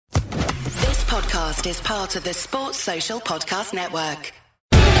podcast is part of the Sports Social Podcast Network.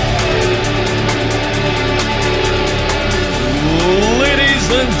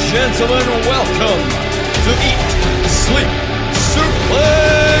 Ladies and gentlemen, welcome to Eat, Sleep,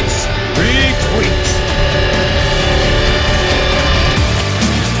 Suplex, Retweet.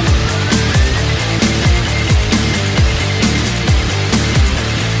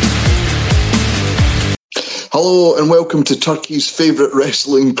 Hello and welcome to Turkey's favourite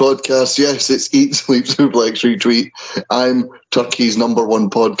wrestling podcast. Yes, it's Eat, Sleep, Suplex, Retweet. I'm Turkey's number one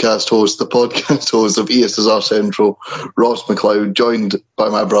podcast host, the podcast host of ESSR Central, Ross McLeod, joined by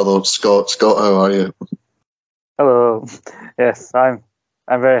my brother Scott. Scott, how are you? Hello. Yes, I'm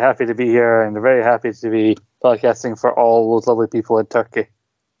very happy to be here and very happy to be podcasting for all those lovely people in Turkey.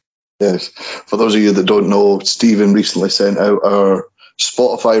 Yes. For those of you that don't know, Stephen recently sent out our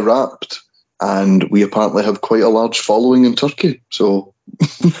Spotify Wrapped, and we apparently have quite a large following in Turkey. So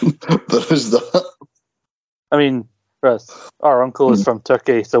there is that. I mean, Russ, our uncle is from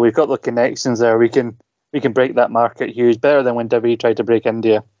Turkey, so we've got the connections there. We can break that market huge, better than when WWE tried to break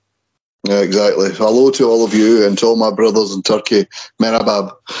India. Yeah, exactly. Hello to all of you and to all my brothers in Turkey.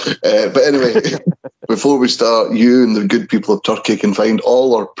 Merhabab. But anyway, before we start, you and the good people of Turkey can find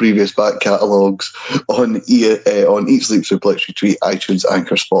all our previous back catalogues on Eat, Sleep, Suplex, Retweet, iTunes,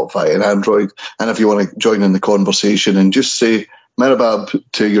 Anchor, Spotify and Android. And if you want to join in the conversation and just say Merhabab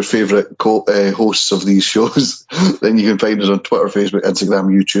to your favourite hosts of these shows, then you can find us on Twitter, Facebook, Instagram,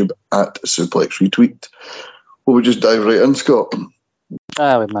 YouTube at Suplex Retweet. Well, we just dive right in, Scott.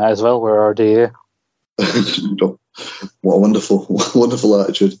 We might as well. We're already here. What a wonderful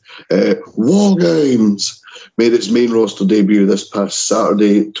attitude. WarGames made its main roster debut this past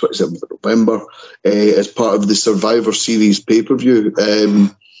Saturday, 27th of November, as part of the Survivor Series pay-per-view.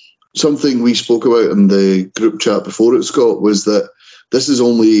 Something we spoke about in the group chat before it, Scott, was that this is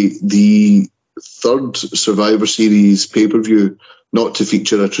only the third Survivor Series pay-per-view not to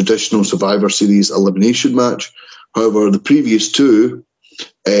feature a traditional Survivor Series elimination match. However, the previous two,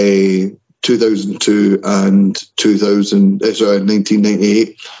 2002 and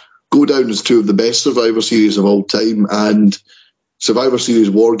 1998, go down as two of the best Survivor Series of all time. And Survivor Series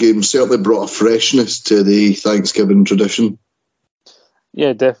WarGames certainly brought a freshness to the Thanksgiving tradition.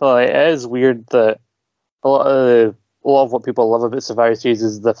 Yeah, definitely. It is weird that a lot of what people love about Survivor Series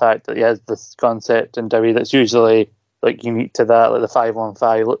is the fact that it has this concept in WWE that's usually like unique to that, like the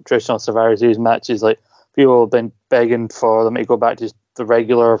 5-on-5 traditional Survivor Series matches. Like people have been begging for them to go back to the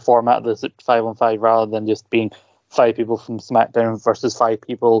regular format, the 5-on-5, rather than just being 5 people from SmackDown versus 5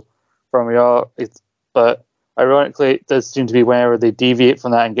 people from Raw. But ironically, it does seem to be whenever they deviate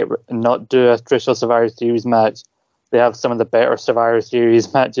from that and not do a traditional Survivor Series match, they have some of the better Survivor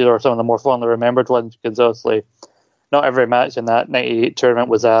Series matches or some of the more fondly remembered ones, because obviously not every match in that 98 tournament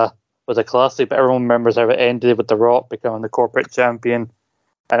was a classic, but everyone remembers how it ended with The Rock becoming the corporate champion.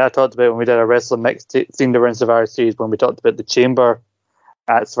 And I talked about when we did a wrestling mix scene around Survivor Series, when we talked about the Chamber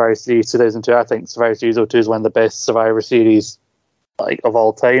at Survivor Series 2002. I think Survivor Series 02 is one of the best Survivor Series of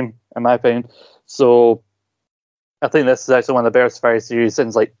all time, in my opinion. So I think this is actually one of the better Survivor Series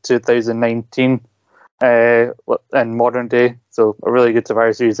since 2019 in modern day. So a really good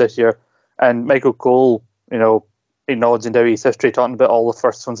Survivor Series this year. And Michael Cole, acknowledging WWE's history, talking about all the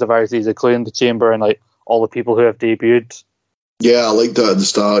first ones Survivor Series, including the Chamber and all the people who have debuted. Yeah, I like that at the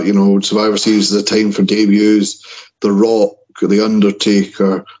start. Survivor Series is a time for debuts. The Rock, The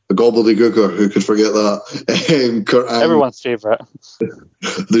Undertaker, the Gobbledygooker, who could forget that? Kurt Angle, everyone's favourite.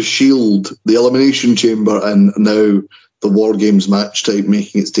 The Shield, the Elimination Chamber, and now the WarGames match type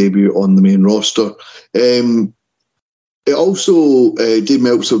making its debut on the main roster. It also, Dave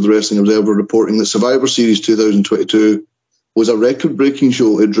Meltzer of the Wrestling Observer reporting that Survivor Series 2022 was a record-breaking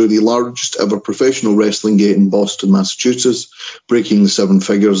show. It drew the largest ever professional wrestling gate in Boston, Massachusetts, breaking the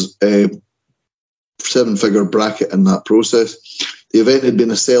seven-figure bracket in that process. The event had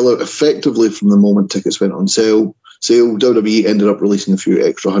been a sellout effectively from the moment tickets went on sale. WWE ended up releasing a few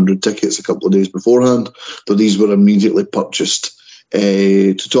extra 100 tickets a couple of days beforehand, though these were immediately purchased.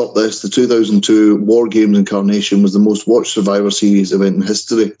 To top this, the 2002 WarGames incarnation was the most watched Survivor Series event in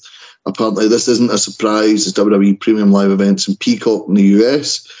history. Apparently, this isn't a surprise, as WWE Premium Live events in Peacock in the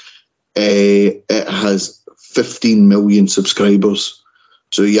US. It has 15 million subscribers.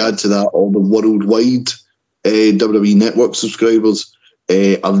 So you add to that all the worldwide WWE Network subscribers.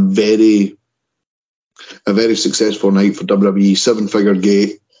 A very successful night for WWE, 7-figure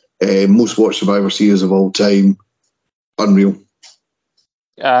gate, most watched Survivor Series of all time. Unreal.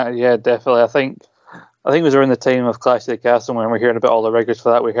 Yeah, definitely. I think it was around the time of Clash of the Castle when we were hearing about all the records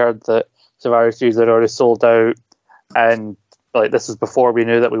for that. We heard that Survivor Series had already sold out, and like this is before we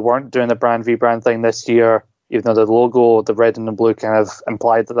knew that we weren't doing the brand v brand thing this year, even though the logo, the red and the blue, kind of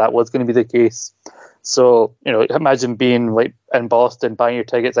implied that that was going to be the case. So, you know, imagine being like in Boston, buying your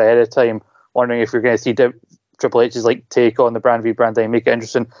tickets ahead of time, wondering if you're going to see Triple H's like take on the brand v brand thing, make it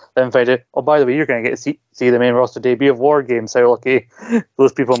interesting, then find out, oh, by the way, you're going to get to see the main roster debut of WarGames. How lucky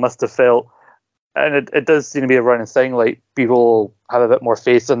those people must have felt. And it does seem to be a running thing. Like, people have a bit more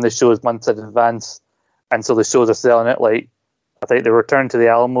faith in the shows months in advance, and so the shows are selling it. Like, I think the return to the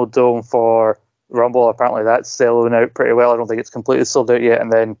Alamo Dome for Rumble, apparently that's selling out pretty well. I don't think it's completely sold out yet.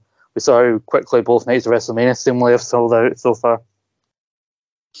 And then we saw how quickly both nights of WrestleMania seemingly have sold out so far.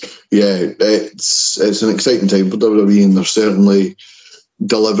 Yeah, it's an exciting time for WWE, and they're certainly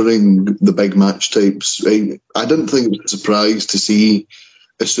delivering the big match types. I didn't think it was a surprise to see,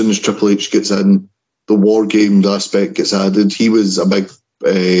 as soon as Triple H gets in, the War Games aspect gets added. He was a big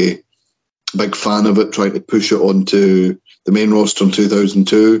fan of it, trying to push it onto the main roster in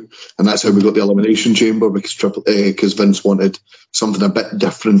 2002, and that's how we got the Elimination Chamber, because Vince wanted something a bit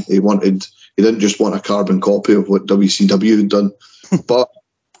different. He didn't just want a carbon copy of what WCW had done. But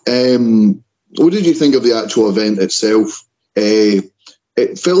what did you think of the actual event itself? It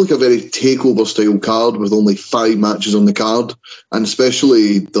felt like a very takeover style card with only 5 matches on the card, and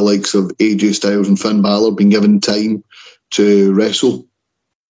especially the likes of AJ Styles and Finn Balor being given time to wrestle.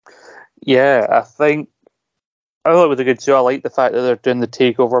 Yeah, I thought it was a good show. I like the fact that they're doing the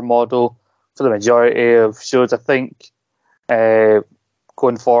takeover model for the majority of shows. I think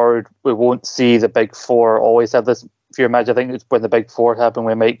going forward, we won't see the big four always have this. If you imagine, I think it's when the big four happen,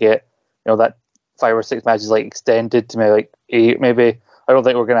 we might get, you know, that 5 or 6 matches like extended to maybe like 8, maybe. I don't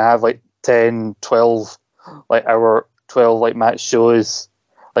think we're going to have like 10, 12, like our 12 like match shows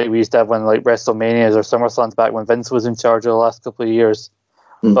like we used to have when like WrestleManias or SummerSlams back when Vince was in charge of the last couple of years.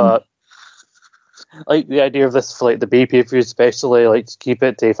 Mm-hmm. But like the idea of this for like the B pay-per-view, especially, like to keep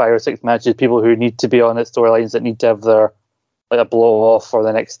it to 5 or 6 matches, people who need to be on it, storylines that need to have their like a blow off for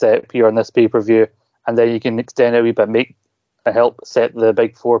the next step here on this pay-per-view, and then you can extend it a wee bit, make and help set the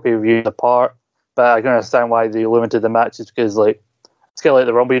big 4 pay-per-views apart. But I can understand why they limited the matches, because like it's kind of like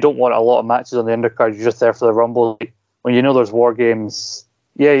the Rumble. You don't want a lot of matches on the undercard. You're just there for the Rumble. When you know there's War Games,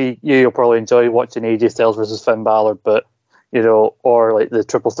 you'll probably enjoy watching AJ Styles versus Finn Balor, but you know, or like the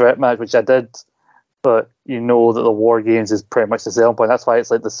triple threat match, which I did. But you know that the War Games is pretty much the selling point. That's why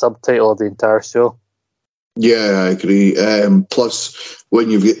it's like the subtitle of the entire show. Yeah, I agree. Plus, when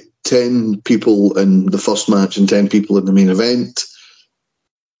you've got 10 people in the first match and 10 people in the main event,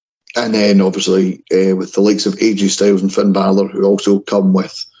 and then obviously with the likes of AJ Styles and Finn Balor, who also come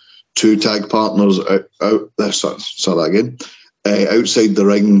with 2 tag partners outside the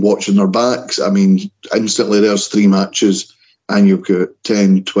ring watching their backs. I mean, instantly there's 3 matches, and you've got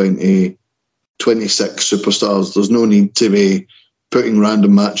 10, 20, 26 superstars. There's no need to be putting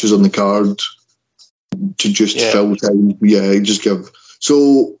random matches on the card to just fill time. Yeah, just give.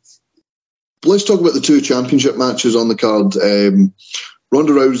 So let's talk about the 2 championship matches on the card.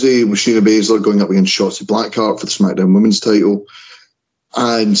 Ronda Rousey with Shayna Baszler going up against Shotzi Blackheart for the SmackDown Women's title,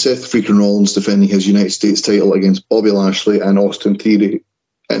 and Seth freaking Rollins defending his United States title against Bobby Lashley and Austin Theory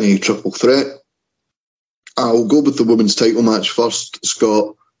in a triple threat. I'll go with the women's title match first,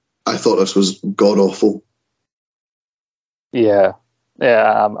 Scott. I thought this was god awful. Yeah,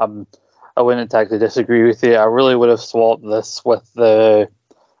 I wouldn't exactly disagree with you. I really would have swapped this with the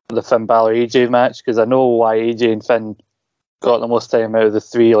Finn Balor AJ match, because I know why AJ and Finn got the most time out of the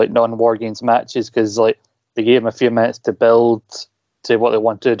 3 like non-War Games matches, because like they gave them a few minutes to build to what they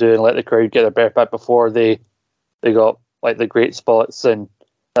wanted to do and let the crowd get their breath back before they got like the great spots and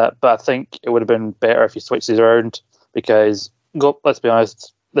that. But I think it would have been better if you switched these around, because let's be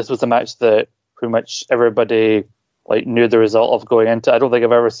honest, this was the match that pretty much everybody like knew the result of going into. I don't think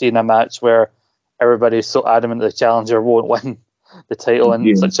I've ever seen a match where everybody's so adamant the challenger won't win the title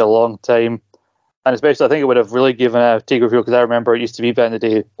in such a long time. And especially, I think it would have really given a takeover, because I remember it used to be back in the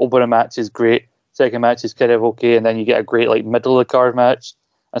day, opening match is great, second match is kind of okay, and then you get a great like middle of the card match.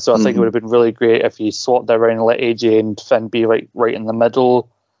 And so I think it would have been really great if you swapped that around and let AJ and Finn be like right in the middle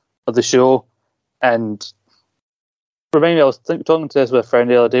of the show. And remind me, I was talking to this with a friend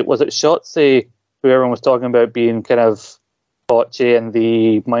the other day. Was it Shotzi who everyone was talking about being kind of botchy in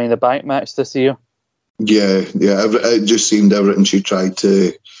the Money in the Bank match this year? Yeah. It just seemed everything she tried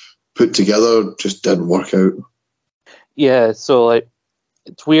to put together just didn't work out. Yeah, so like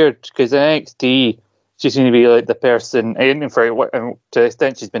it's weird, because in NXT she seemed to be like the person, and to the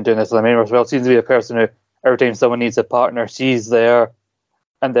extent she's been doing this in the main roster as well, seems to be the person who every time someone needs a partner, she's there,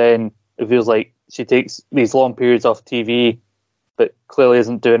 and then it feels like she takes these long periods off TV, but clearly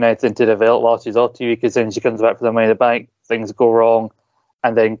isn't doing anything to develop while she's off TV, because then she comes back for the Money in the Bank things go wrong,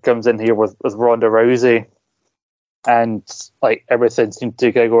 and then comes in here with Ronda Rousey, and like everything seemed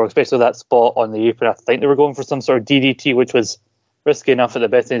to go wrong, especially that spot on the apron. I think they were going for some sort of DDT, which was risky enough at the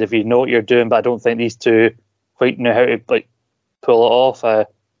best end if you know what you're doing, but I don't think these two quite know how to like pull it off. I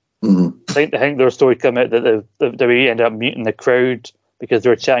think their story came out that the WWE ended up muting the crowd because they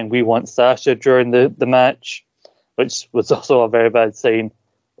were chanting "We want Sasha" during the match, which was also a very bad sign.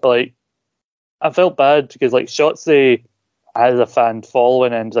 Like, I felt bad because like Shotzi has a fan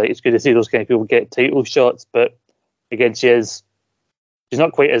following, and like it's good to see those kind of people get title shots. But again, she's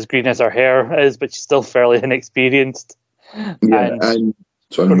not quite as green as her hair is, but she's still fairly inexperienced. Yeah, and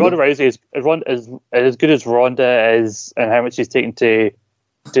Ronda Rousey is as good as Ronda is, and how much she's taken to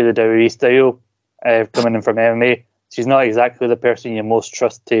the WWE style, coming in from MMA. She's not exactly the person you most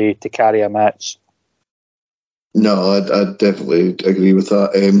trust to carry a match. No, I definitely agree with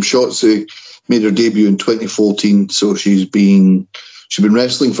that. Shotzi made her debut in 2014, so she's been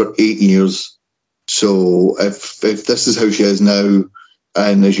wrestling for 8 years. So if this is how she is now,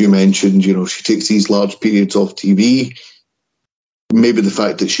 and as you mentioned, you know, she takes these large periods off TV, maybe the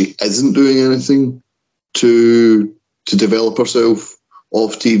fact that she isn't doing anything to develop herself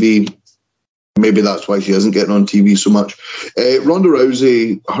off TV, maybe that's why she isn't getting on TV so much. Ronda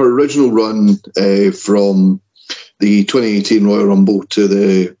Rousey, her original run from the 2018 Royal Rumble to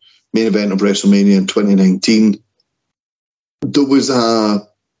the main event of WrestleMania in 2019, there was there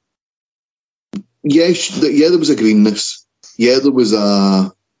was a greenness. Yeah, there was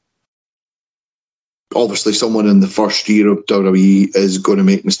obviously someone in the first year of WWE is going to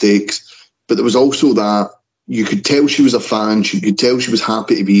make mistakes, but there was also that you could tell she was a fan. You could tell she was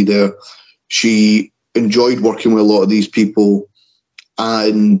happy to be there. She enjoyed working with a lot of these people,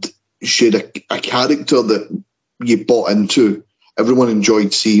 and she had a character that you bought into. Everyone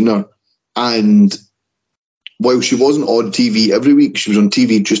enjoyed seeing her, and while she wasn't on TV every week, she was on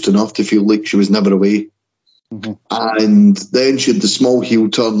TV just enough to feel like she was never away. And then she had the small heel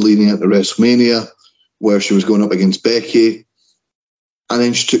turn leading into WrestleMania, where she was going up against Becky, and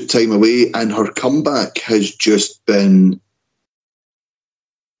then she took time away, and her comeback has just been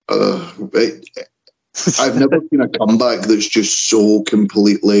I've never seen a comeback that's just so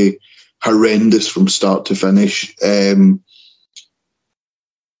completely horrendous from start to finish.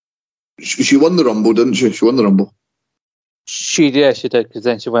 She won the Rumble, didn't she? She won the Rumble. She did, because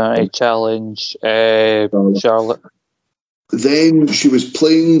then she went on a challenge Charlotte. Then she was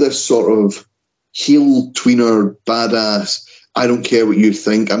playing this sort of heel tweener, badass, I don't care what you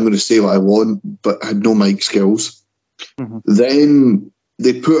think, I'm going to say what I want, but had no mic skills. Then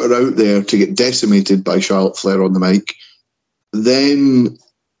they put her out there to get decimated by Charlotte Flair on the mic. Then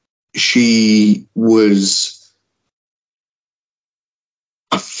she was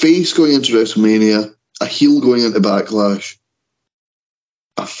a face going into WrestleMania, a heel going into Backlash,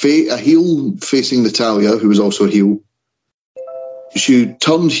 a heel facing Natalya, who was also a heel. She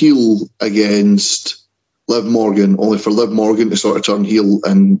turned heel against Liv Morgan, only for Liv Morgan to sort of turn heel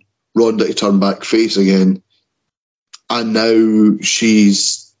and Ronda to turn back face again. And now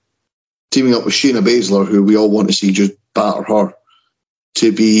she's teaming up with Shayna Baszler, who we all want to see just batter her,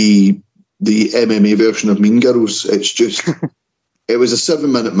 to be the MMA version of Mean Girls. It's just, it was a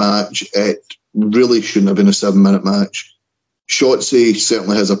 7-minute match. It really shouldn't have been a 7-minute match. Shotzi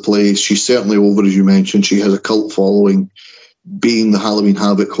certainly has a place. She's certainly over, as you mentioned. She has a cult following, being the Halloween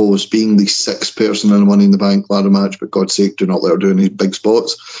Havoc host, being the 6th person in a Money in the Bank ladder match, but God's sake, do not let her do any big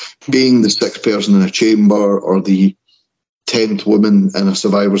spots. Being the 6th person in a chamber, or the 10th woman in a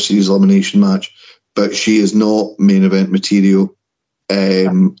Survivor Series elimination match, but she is not main event material.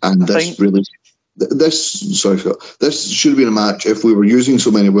 And this should have been a match. If we were using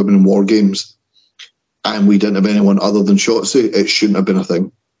so many women in WarGames and we didn't have anyone other than Shotzi, it shouldn't have been a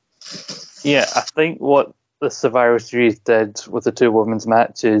thing. Yeah, I think what the Survivor Series did with the two women's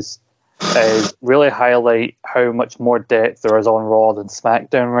matches is really highlight how much more depth there is on Raw than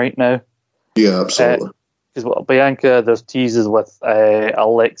SmackDown right now. Yeah, absolutely. Because Bianca, there's teases with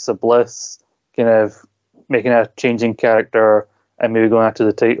Alexa Bliss kind of making a changing character and maybe going after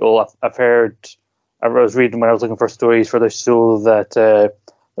the title. I've heard, I was reading when I was looking for stories for the show that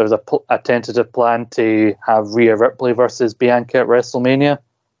there's a tentative plan to have Rhea Ripley versus Bianca at WrestleMania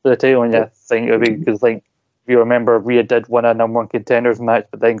for the title. And I think it would be, because like, if you remember, Rhea did win a number one contenders match,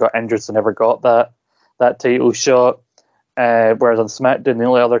 but then got injured, so never got that title shot. Whereas on SmackDown, the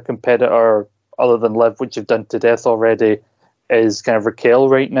only other competitor other than Liv, which you've done to death already, is kind of Raquel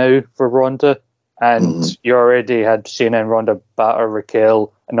right now for Ronda. And you already had Shayna and Ronda batter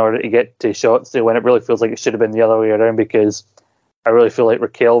Raquel in order to get to Shotzi, when it really feels like it should have been the other way around, because I really feel like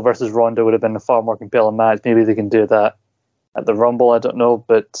Raquel versus Ronda would have been a far more compelling match. Maybe they can do that at the Rumble. I don't know,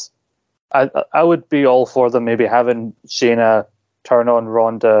 but I would be all for them maybe having Shayna turn on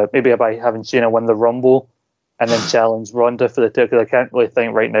Ronda, maybe by having Shayna win the Rumble and then challenge Ronda for the title, because I can't really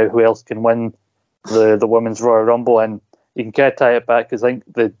think right now who else can win the Women's Royal Rumble. And you can kind of tie it back, because I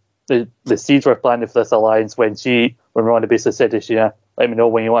think the seeds were planted for this alliance when Ronda basically said to Shayna, let me know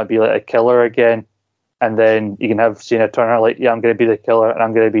when you want to be like a killer again, and then you can have Shayna turn her like, yeah, I'm going to be the killer and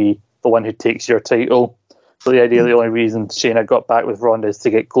I'm going to be the one who takes your title. So the idea, the only reason Shayna got back with Ronda is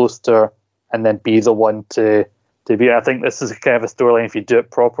to get close to her and then be the one to be. I think this is kind of a storyline, if you do it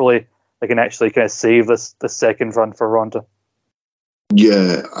properly, they can actually kind of save the second run for Ronda.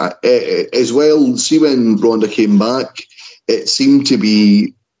 Yeah, as well, see when Ronda came back, it seemed to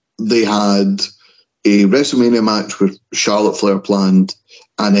be they had a WrestleMania match with Charlotte Flair planned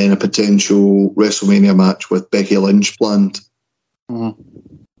and then a potential WrestleMania match with Becky Lynch planned. Mm-hmm.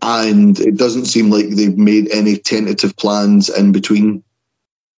 And it doesn't seem like they've made any tentative plans in between.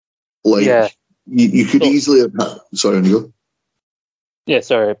 Like, yeah. you could easily have... Sorry, on you go. Yeah,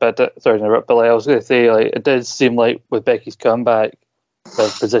 sorry to interrupt, but I was going to say, like, it does seem like with Becky's comeback, they're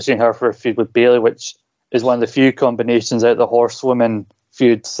positioning her for a feud with Bayley, which is one of the few combinations out of the Horsewomen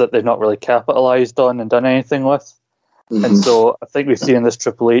feuds that they've not really capitalised on and done anything with. Mm-hmm. And so I think we've seen in this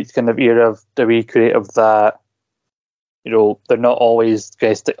Triple H kind of era of WWE creative that, you know, they're not always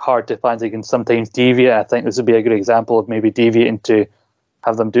going to stick hard to plans. They can sometimes deviate. I think this would be a good example of maybe deviating to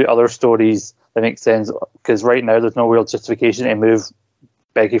have them do other stories that make sense, because right now there's no real justification to move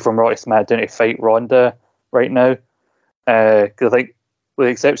Becky from Raw to SmackDown to fight Ronda right now. Because I think, with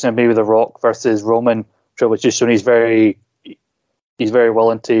the exception of maybe The Rock versus Roman, Triple H has shown he's very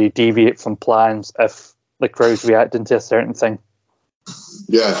willing to deviate from plans if the crowd's reacting to a certain thing.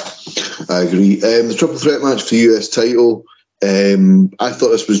 Yeah, I agree. The triple threat match for the US title, I thought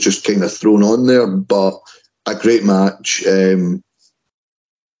this was just kind of thrown on there, but a great match.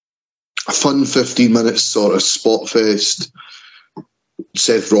 A fun 15 minutes sort of spot fest.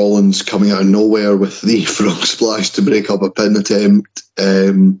 Seth Rollins coming out of nowhere with the frog splash to break up a pin attempt.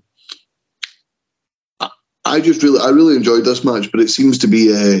 I really enjoyed this match, but it seems to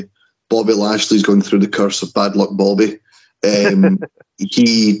be Bobby Lashley's going through the curse of bad luck Bobby.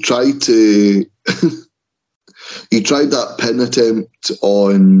 He tried that pin attempt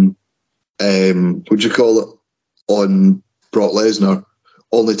on on Brock Lesnar,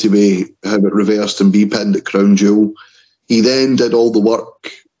 only to have it reversed and be pinned at Crown Jewel. He then did all the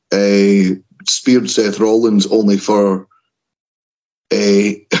work, speared Seth Rollins, only for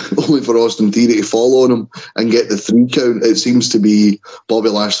Austin Theory to fall on him and get the 3 count. It seems to be Bobby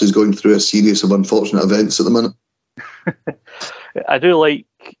Lashley's going through a series of unfortunate events at the minute. I do like,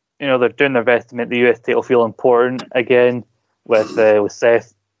 you know, they're doing their best to make the US title feel important again, with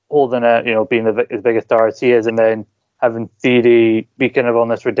Seth holding it, you know, being as big a star as he is, and then having Theory be kind of on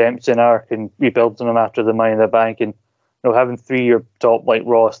this redemption arc and rebuilding him after the Money in the Bank, and, you know, having 3 of your top like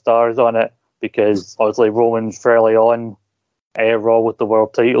Raw stars on it, because obviously Roman's fairly on Raw with the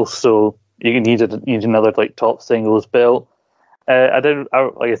world title, so you need another like top singles belt. I agree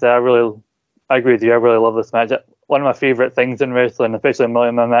with you. I really love this match. One of my favourite things in wrestling, especially in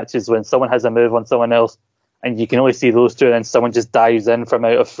my matches, when someone has a move on someone else and you can only see those two, and then someone just dives in from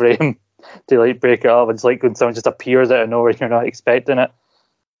out of frame to like break it up. It's like when someone just appears out of nowhere and you're not expecting it.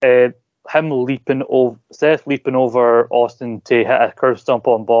 Seth leaping over Austin to hit a curve stomp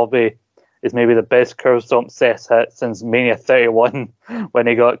on Bobby is maybe the best curve stomp Seth hit since Mania 31 when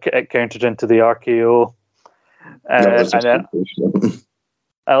he got countered into the RKO. I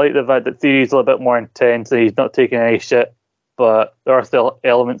like the fact that Theory's a little bit more intense and he's not taking any shit, but there are still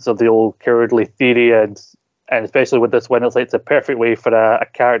elements of the old cowardly Theory, and especially with this win, it's a perfect way for a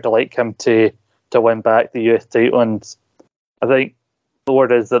character like him to win back the US title. And I think the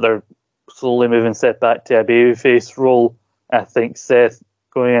word is that they're slowly moving Seth back to a babyface role. I think Seth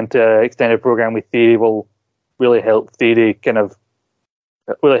going into an extended program with Theory will really help Theory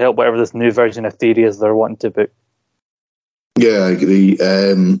really help whatever this new version of Theory is they're wanting to book. Yeah, I agree.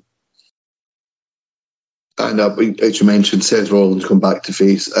 And as you mentioned, Seth Rollins come back to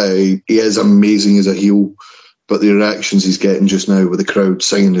face. He is amazing as a heel, but the reactions he's getting just now with the crowd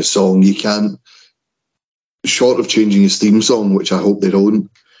singing his song, you can't, short of changing his theme song, which I hope they don't,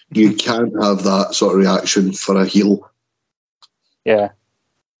 you can't have that sort of reaction for a heel. Yeah.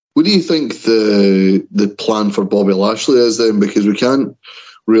 What do you think the plan for Bobby Lashley is then? Because we can't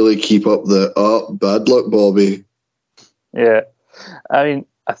really keep up the bad luck Bobby. Yeah. I mean,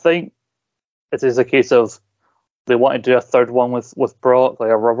 I think it is a case of they want to do a third one with Brock, like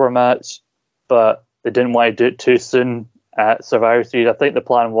a rubber match, but they didn't want to do it too soon at Survivor Series. I think the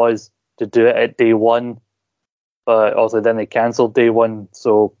plan was to do it at day one but also then they cancelled day one.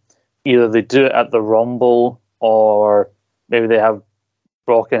 So either they do it at the Rumble, or maybe they have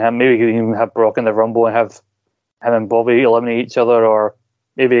Brock and him. Maybe you can even have Brock in the Rumble and have him and Bobby eliminate each other, or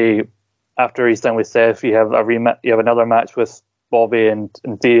maybe after he's done with Seth, you have you have another match with Bobby and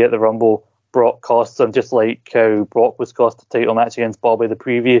Theory at the Rumble. Brock costs him, just like how Brock was cost a title match against Bobby the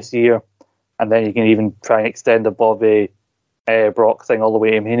previous year, and then you can even try and extend the Bobby Brock thing all the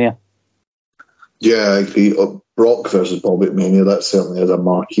way to Mania. Yeah, I agree. Brock versus Bobby at Mania, that certainly is a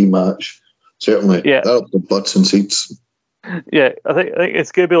marquee match. Certainly, yeah, that'll put butts in seats. Yeah, I think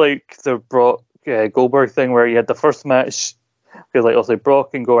it's going to be like the Brock Goldberg thing, where you had the first match, because like also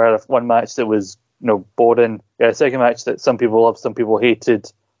Brock and Goldberg had one match that was boring. You had a second match that some people loved, some people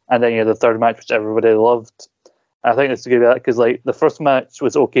hated, and then you had the third match which everybody loved. And I think it's going to be that, because like the first match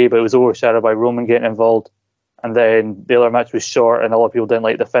was okay, but it was overshadowed by Roman getting involved, and then the other match was short, and a lot of people didn't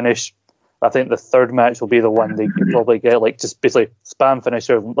like the finish. I think the third match will be the one they could probably get, like just basically spam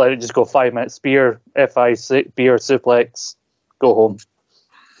finisher, let it just go 5 minutes, spear, FI, spear, suplex, go home.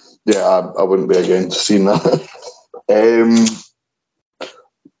 Yeah, I wouldn't be against seeing that.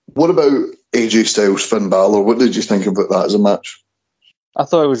 What about AJ Styles, Finn Balor? What did you think about that as a match? I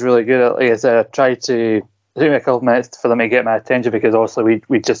thought it was really good. Like I said, I tried to. It took me a couple of minutes for them to get my attention, because also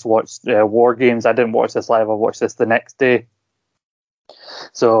we just watched WarGames. I didn't watch this live. I watched this the next day.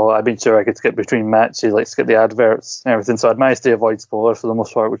 So I've been sure I could skip between matches, like skip the adverts and everything. So I'd managed to avoid spoilers for the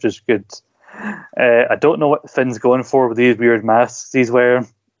most part, which is good. I don't know what Finn's going for with these weird masks he's wearing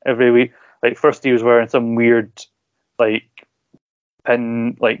every week. Like first he was wearing some weird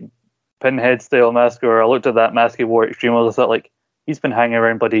pinhead style mask, or I looked at that mask he wore at Extreme Rules. I thought, like, he's been hanging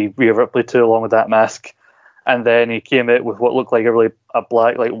around bloody Rhea Ripley too long with that mask. And then he came out with what looked like a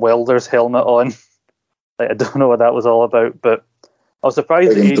black welder's helmet on. Like, I don't know what that was all about, but I was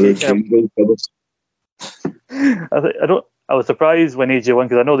surprised that AJ. I was surprised when AJ won,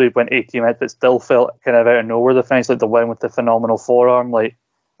 because I know they went 18 minutes, but still felt kind of out of nowhere the finish, like the win with the phenomenal forearm. Like,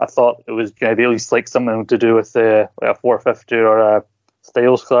 I thought it was going to be at least like something to do with like a 450 or a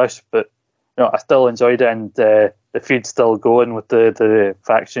Styles clash, but I still enjoyed it, and the feud's still going with the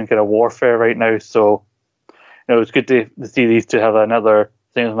faction kind of warfare right now. So it was good to see these two have another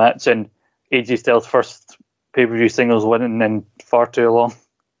singles match, and AJ Styles' first pay-per-view singles win in far too long.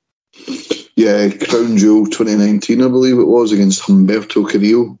 Yeah, Crown Jewel 2019, I believe it was, against Humberto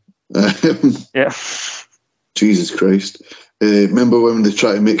Carrillo. Yeah. Jesus Christ. Remember when they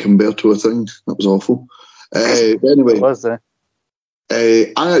tried to make Humberto a thing? That was awful. Anyway. What was it?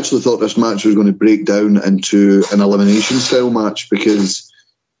 I actually thought this match was going to break down into an elimination style match, because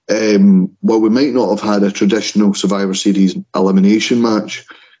while we might not have had a traditional Survivor Series elimination match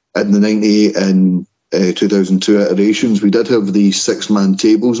in the 98 and 2002 iterations, we did have the 6-man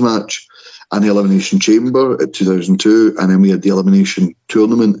tables match and the Elimination Chamber at 2002, and then we had the Elimination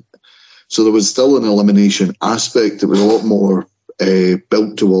Tournament. So there was still an elimination aspect that was a lot more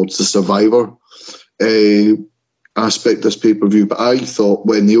built towards the Survivor aspect of this pay-per-view. But I thought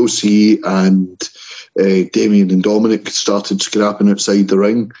when the OC and Damien and Dominic started scrapping outside the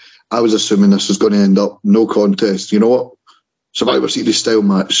ring, I was assuming this was going to end up no contest. You know what? Survivor Series style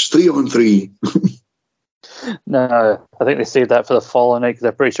match, 3-on-3. No, I think they saved that for the following night, because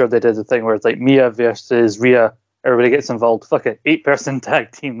I'm pretty sure they did the thing where it's like Mia versus Rhea. Everybody gets involved. Fuck it, 8-person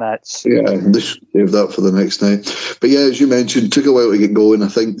tag team match. Yeah, they saved that for the next night. But yeah, as you mentioned, took a while to get going. I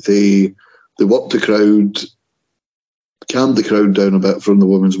think they worked the crowd, calmed the crowd down a bit from the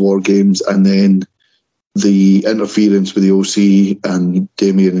Women's WarGames, and then the interference with the OC and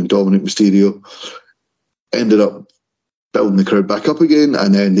Damien and Dominic Mysterio ended up building the crowd back up again,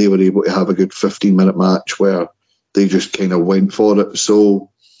 and then they were able to have a good 15-minute match where they just kind of went for it.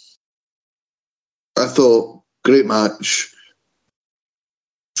 So I thought, great match.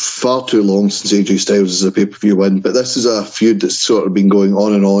 Far too long since AJ Styles is a pay-per-view win, but this is a feud that's sort of been going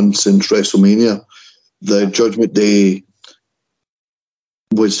on and on since WrestleMania. The Judgment Day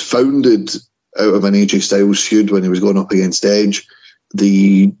was founded out of an AJ Styles feud when he was going up against Edge.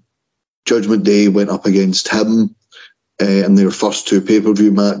 The Judgment Day went up against him in their first 2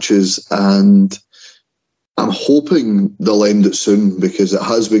 pay-per-view matches, and I'm hoping they'll end it soon, because it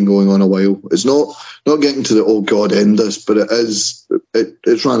has been going on a while. It's not getting to the oh god end this, but it's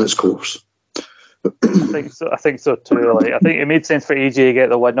ran its course. I think so too. Like, I think it made sense for AJ to get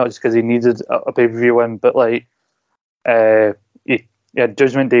the win, not just because he needed a pay-per-view win, but like he had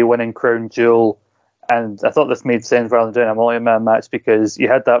Judgment Day winning Crown Jewel, and I thought this made sense rather than doing a multi-man match, because you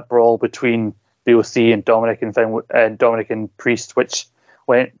had that brawl between the OC and Dominic and Dominic and Priest, which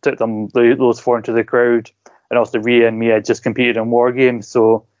took them those 4 into the crowd, and also Rhea and Mia just competed in WarGames,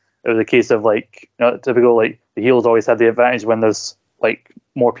 so it was a case of typical the heels always had the advantage when there's like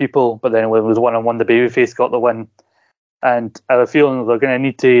more people, but then when it was one-on-one, the babyface got the win. And I have a feeling they're going to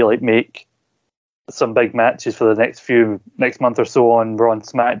need to like make some big matches for the next month or so on Raw and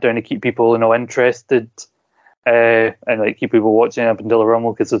SmackDown to keep people interested, and like keep people watching up until the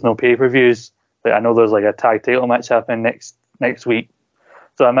Rumble, because there's no pay-per-views. Like, I know there's like a tag title match happening next week,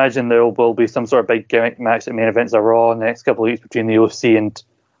 so I imagine there will be some sort of big gimmick match at main events of Raw in the next couple of weeks between the OC and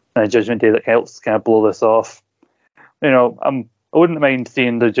Judgment Day that helps kind of blow this off. I wouldn't mind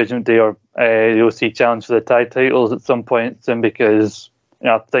seeing the Judgment Day or the OC challenge for the tag titles at some point soon, because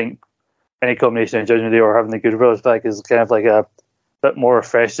I think any combination of Judgment Day or having the Good Brothers back is kind of like a bit more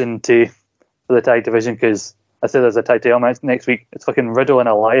refreshing for the tag division, because I say there's a tag title match next week. It's fucking Riddle and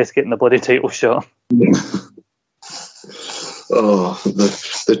Elias getting the bloody title shot. Oh,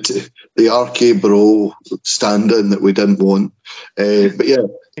 the RK Bro stand-in that we didn't want. But yeah,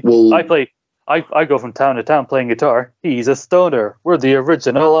 well, I go from town to town playing guitar. He's a stoner. We're the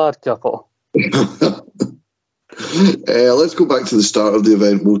original odd couple. Let's go back to the start of the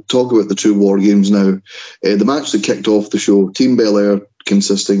event. We'll talk about the two WarGames now. The match that kicked off the show, Team Belair,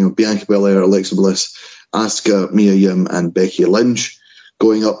 consisting of Bianca Belair, Alexa Bliss, Asuka, Mia Yim, and Becky Lynch,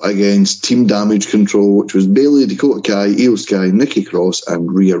 going up against Team Damage Control, which was Bayley, Dakota Kai, Io Sky, Nikki Cross,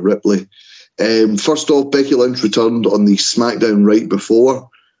 and Rhea Ripley. First off, Becky Lynch returned on the SmackDown right before.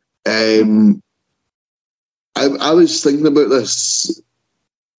 I was thinking about this.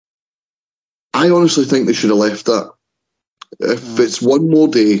 I honestly think they should have left that. If it's one more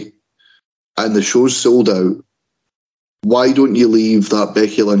day and the show's sold out, why don't you leave that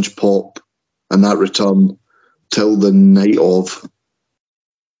Becky Lynch pop and that return till the night of?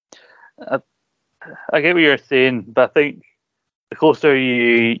 I get what you're saying, but I think the closer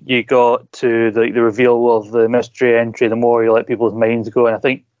you got to the reveal of the mystery entry, the more you let people's minds go. And I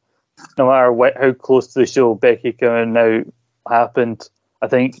think no matter how close to the show Becky coming out happened, I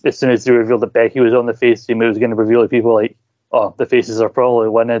think as soon as they revealed that Becky was on the face team, it was going to reveal to people like, oh, the faces are probably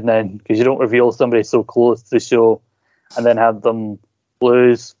winning then, because you don't reveal somebody so close to the show and then have them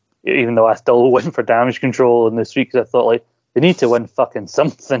lose. Even though I still win for Damage Control in this week, because I thought like they need to win fucking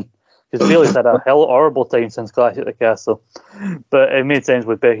something, because Bayley's had a horrible time since Clash at the Castle. But it made sense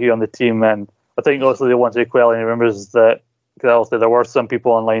with Becky on the team, and I think also they wanted to quell any rumours that, because obviously there were some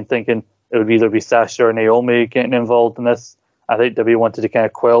people online thinking it would either be Sasha or Naomi getting involved in this. I think WWE wanted to kind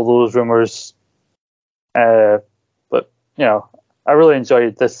of quell those rumours. But, I really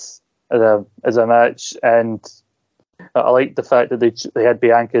enjoyed this as a match, and I like the fact that they had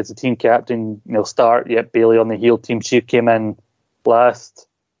Bianca as the team captain, start, yet Bayley on the heel team. She came in last.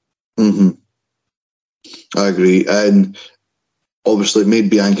 Mm-hmm. I agree. And obviously it made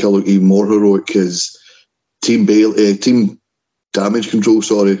Bianca look even more heroic, because Team Damage Control,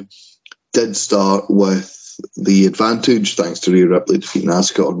 did start with the advantage thanks to Rhea Ripley defeating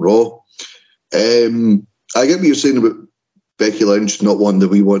Asuka on Raw. I get what you're saying about Becky Lynch not wanting that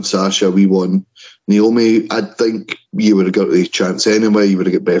we want Sasha, we want Naomi. I think you would have got the chance anyway. You would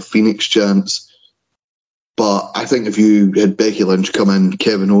have got Beth Phoenix chance. But I think if you had Becky Lynch come in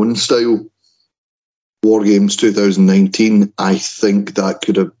Kevin Owens style, WarGames 2019, I think that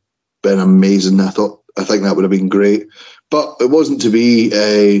could have been amazing. I think that would have been great. But it wasn't to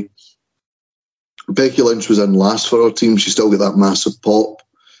be. Becky Lynch was in last for her team. She still got that massive pop.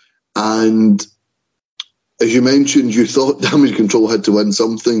 And as you mentioned, you thought Damage Control had to win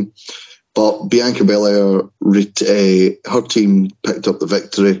something, but Bianca Belair, her team picked up the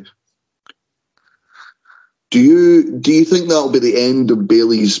victory. Do you think that'll be the end of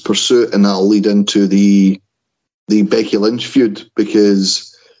Bayley's pursuit, and that'll lead into the Becky Lynch feud?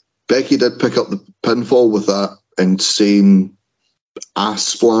 Because Becky did pick up the pinfall with that insane ass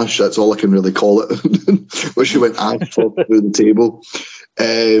splash. That's all I can really call it. Where she went ass flop through the table,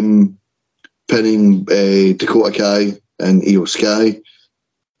 pinning Dakota Kai and Io Sky.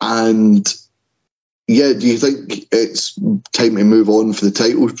 And yeah, do you think it's time to move on for the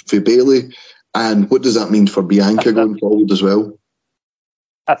title for Bayley? And what does that mean for Bianca going forward as well?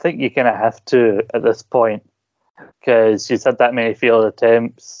 I think you kind of have to at this point, because she's had that many failed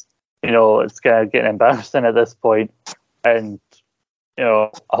attempts. It's kind of getting embarrassing at this point. And, I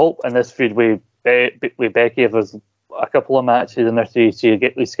hope in this feud with Becky, if there's a couple of matches in there, she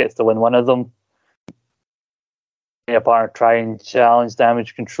at least gets to win one of them. A partner try and challenge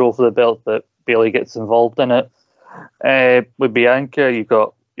Damage Control for the belt, but Bayley gets involved in it. With Bianca, you've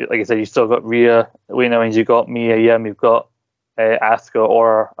got, like I said, you still got Rhea. You've got Mia Yim, you've got Asuka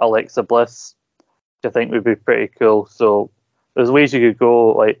or Alexa Bliss, which I think would be pretty cool. So there's ways you could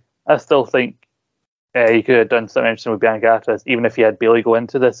go. Like, I still think he could have done something interesting with Bianca Andrews, even if he had Bayley go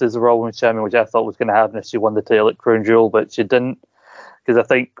into this as a Raw Women's Champion, which I thought was going to happen if she won the title at Crown Jewel, but she didn't, because I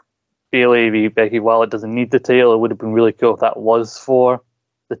think Bayley v Becky, while it doesn't need the title, it would have been really cool if that was for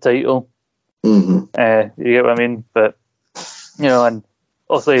the title. Mm-hmm. You get what I mean? But, and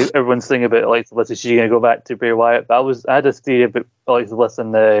also everyone's thinking about Alexa Bliss, is she going to go back to Bray Wyatt? But I had a theory about Alexa Bliss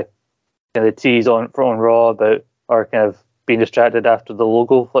and the tease on Raw about her kind of being distracted after the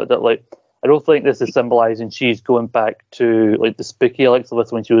logo. I don't think this is symbolising she's going back to like the spooky Alexa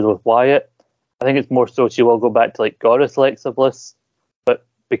Bliss when she was with Wyatt. I think it's more so she will go back to like Goddess Alexa Bliss, but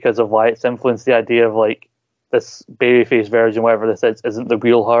because of Wyatt's influence, the idea of like this babyface version, whatever this is, isn't the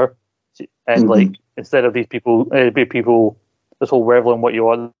real her. And like instead of these people, this whole reveling what you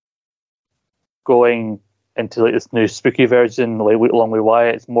want, going into like this new spooky version, like along with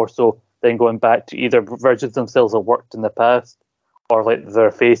Wyatt, it's more so then going back to either versions themselves that worked in the past, or like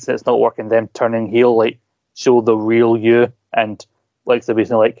their face that's not working, them turning heel, like show the real you, and like so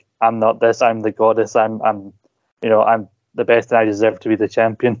basically like I'm not this, I'm the goddess, I'm the best, and I deserve to be the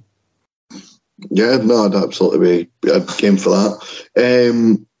champion. Yeah, no, I'd absolutely be game for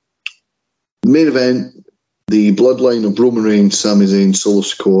that. Main event, the bloodline of Roman Reigns, Sami Zayn, Solo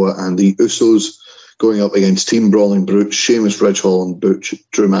Sikoa, and the Usos going up against Team Brawling Brutes, Sheamus, Ridge Holland, Butch,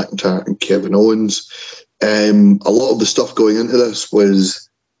 Drew McIntyre, and Kevin Owens. A lot of the stuff going into this was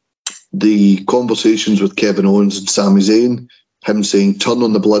the conversations with Kevin Owens and Sami Zayn, him saying, turn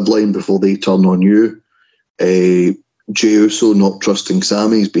on the bloodline before they turn on you. Jey Uso not trusting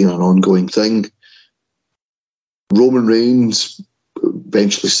Sami has been an ongoing thing. Roman Reigns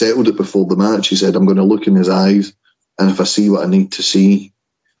eventually settled it before the match. He said, I'm going to look in his eyes, and if I see what I need to see,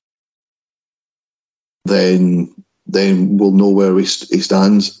 then we'll know where he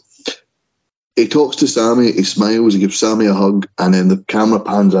stands. He talks to Sami, he smiles, he gives Sami a hug, and then the camera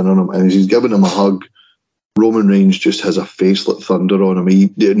pans in on him, and as he's giving him a hug, Roman Reigns just has a face like thunder on him. He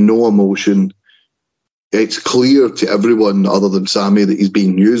did no emotion. It's clear to everyone other than Sami that he's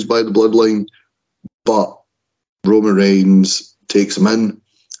being used by the bloodline, but Roman Reigns takes him in.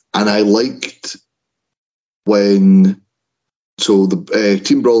 And I liked when the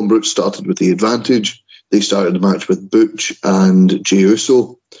Team Brawling Brutes started with the advantage. They started the match with Butch and Jey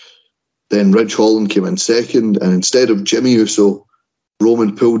Uso. Then Ridge Holland came in second, and instead of Jimmy Uso,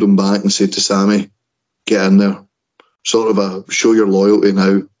 Roman pulled him back and said to Sami, get in there. Sort of a show your loyalty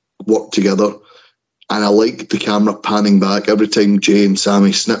now, work together. And I liked the camera panning back. Every time Jey and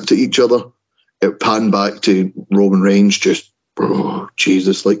Sami snipped at each other, it panned back to Roman Reigns just, oh,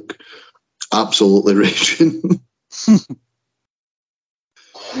 Jesus, like absolutely raging.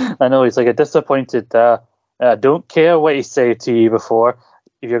 I know, he's like a disappointed, I don't care what he said to you before.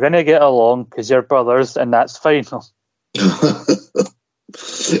 If you're going to get along, because you're brothers, and that's final.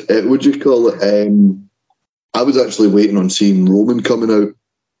 Would you call it? I was actually waiting on seeing Roman coming out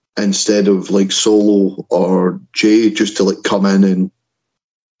instead of like Solo or Jey, just to like come in and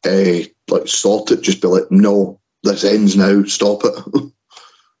like sort it. Just be like, no, this ends now. Stop it.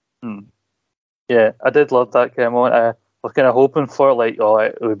 Yeah, I did love that kind of moment. I was kind of hoping for like,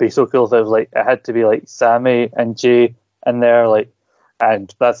 it would be so cool if it was like it had to be like Sami and Jey in there, like.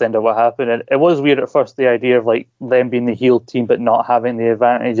 And that's the end of what happened. And it was weird at first, the idea of like them being the heel team but not having the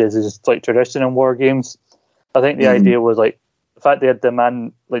advantages is just like tradition in WarGames. I think the idea was like the fact they had the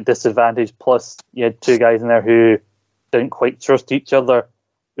man like disadvantage plus you had two guys in there who didn't quite trust each other.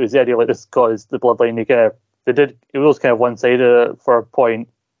 It was the idea like this caused the bloodline it was kind of one sided for a point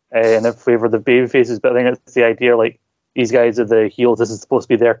in favour of the baby faces, but I think it's the idea like these guys are the heels, this is supposed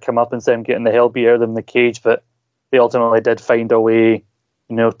to be their come up and them getting the hell beat out of them in the cage, but they ultimately did find a way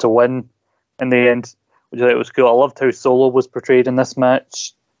to win in the end, which I thought was cool. I loved how Solo was portrayed in this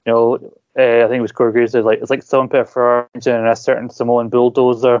match. I think it was Corey Graves said, like, it's like someone put a Ferrari engine in a certain Samoan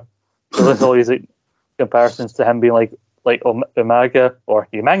bulldozer. So there's all these like, comparisons to him being like Umaga or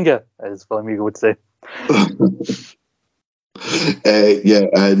Umanga, as Flamigo would say. Yeah,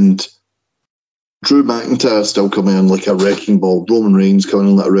 and Drew McIntyre still coming in like a wrecking ball. Roman Reigns coming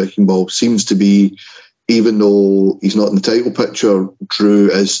in like a wrecking ball. Seems to be, even though he's not in the title picture, Drew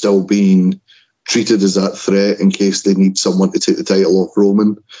is still being treated as that threat in case they need someone to take the title off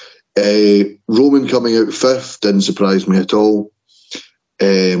Roman. Roman coming out fifth didn't surprise me at all.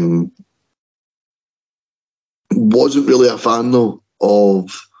 Wasn't really a fan though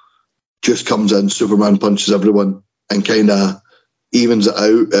of just comes in, Superman punches everyone and kind of evens it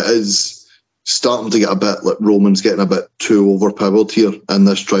out. It is starting to get a bit like Roman's getting a bit too overpowered here in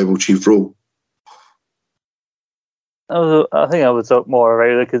this tribal chief role. I think I was up more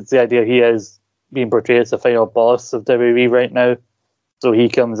around it because the idea he is being portrayed as the final boss of WWE right now. So he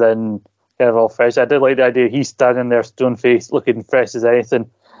comes in kind of all fresh. I did like the idea he's standing there stone faced, looking fresh as anything.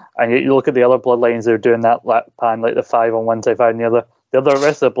 And you look at the other bloodlines, they're doing that lap pan, like the 5 on one side, 5 on the other. The other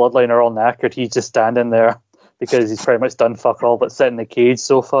rest of the bloodline are all knackered. He's just standing there because he's pretty much done fuck all but sit in the cage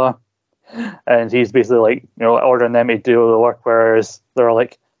so far. And he's basically like, ordering them to do all the work, whereas they're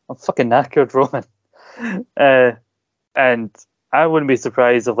like, I'm fucking knackered, Roman. And I wouldn't be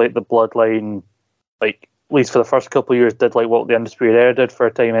surprised if like the bloodline, like at least for the first couple of years, did like what the Undisputed Era did for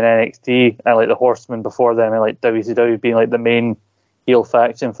a time in NXT, and like the Horsemen before them, and like WCW being like the main heel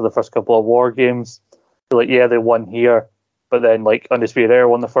faction for the first couple of WarGames. So like, yeah, they won here, but then like Undisputed Era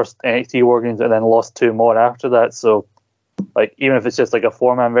won the first NXT WarGames and then lost 2 more after that. So like, even if it's just like a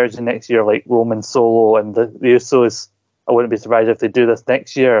 4-man version next year, like Roman Solo and the Usos, I wouldn't be surprised if they do this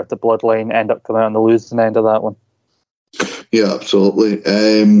next year if the bloodline end up coming out on the losing end of that one. Yeah, absolutely.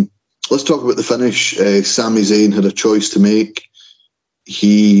 Let's talk about the finish. Sami Zayn had a choice to make.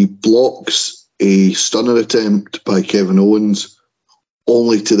 He blocks a stunner attempt by Kevin Owens,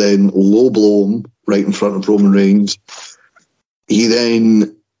 only to then low blow him right in front of Roman Reigns. He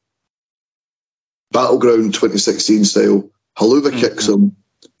then, Battleground 2016 style, haluva kicks him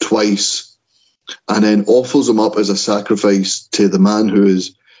twice and then offers him up as a sacrifice to the man who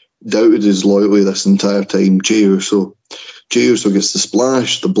has doubted his loyalty this entire time, Jey Uso. Jey Uso gets the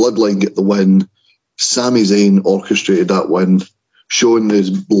splash, the bloodline get the win. Sami Zayn orchestrated that win, showing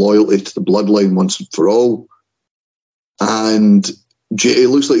his loyalty to the bloodline once and for all. And it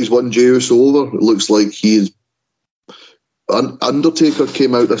looks like he's won Jey Uso over. It looks like he's... Undertaker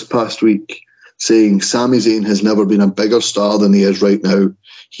came out this past week saying Sami Zayn has never been a bigger star than he is right now.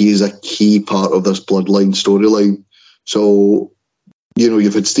 He is a key part of this bloodline storyline. So,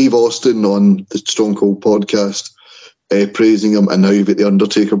 you've had Steve Austin on the Stone Cold podcast praising him, and now you've got The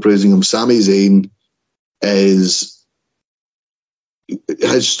Undertaker praising him. Sami Zayn his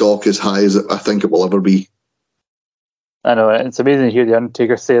stock as high as I think it will ever be. I know, it's amazing to hear The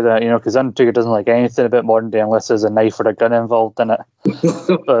Undertaker say that, because Undertaker doesn't like anything a bit modern day unless there's a knife or a gun involved in it.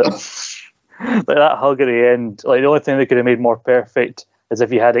 but that hug at the end, like the only thing that could have made more perfect is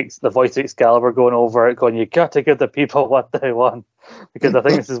if you had the voice of Excalibur going over it, going, you got to give the people what they want. Because I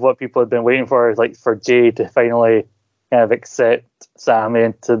think this is what people have been waiting for, is like for Jey to finally kind of accept Sami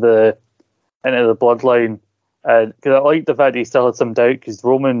into the bloodline. Because I like the fact that he still had some doubt, because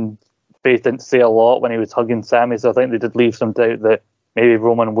Roman Faith didn't say a lot when he was hugging Sami, so I think they did leave some doubt that maybe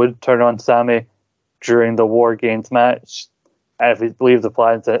Roman would turn on Sami during the WarGames match. And if we believe the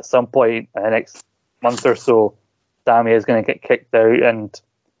plans, at some point in the next month or so, Sami is going to get kicked out. And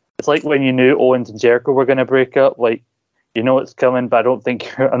it's like when you knew Owens and Jericho were going to break up, like, it's coming, but I don't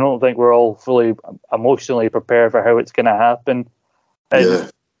think we're all fully emotionally prepared for how it's going to happen.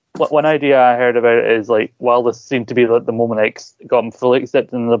 And one idea I heard about it is, like, while this seemed to be like the moment it got him fully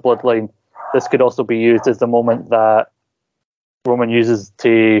accepted in the bloodline, this could also be used as the moment that Roman uses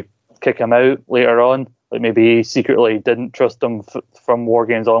to kick him out later on. Like, maybe he secretly didn't trust him from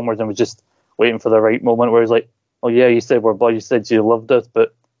WarGames onwards and was just waiting for the right moment where he's like, oh yeah, you said we're blood, you said you loved us,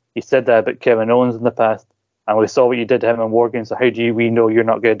 but you said that about Kevin Owens in the past, and we saw what you did to him in WarGames, so how do we know you're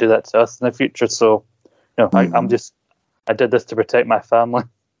not going to do that to us in the future? So, I did this to protect my family.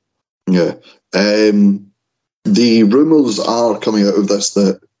 Yeah. The rumours are coming out of this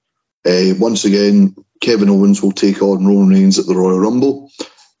that once again Kevin Owens will take on Roman Reigns at the Royal Rumble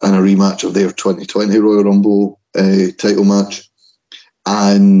in a rematch of their 2020 Royal Rumble title match.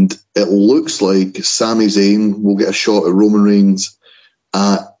 And it looks like Sami Zayn will get a shot at Roman Reigns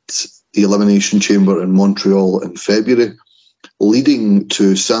at the Elimination Chamber in Montreal in February, leading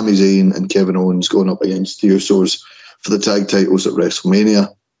to Sami Zayn and Kevin Owens going up against the Usos for the tag titles at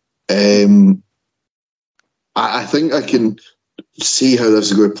WrestleMania. I think I can see how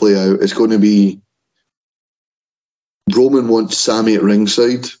this is going to play out. It's going to be Roman wants Sami at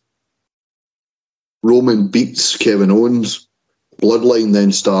ringside. Roman beats Kevin Owens. Bloodline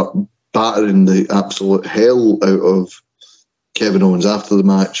then start battering the absolute hell out of Kevin Owens after the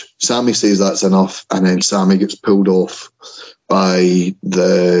match. Sami says that's enough, and then Sami gets pulled off by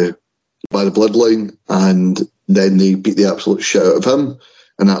the Bloodline, and then they beat the absolute shit out of him,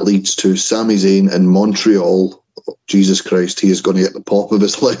 and that leads to Sami Zayn in Montreal. Jesus Christ, he is going to get the pop of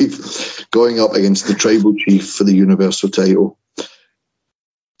his life, going up against the Tribal Chief for the Universal title.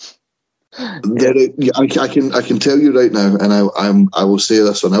 I can tell you right now, and I will say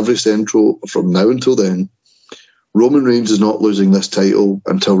this on every Central from now until then, Roman Reigns is not losing this title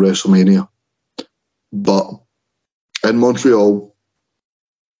until WrestleMania. But in Montreal,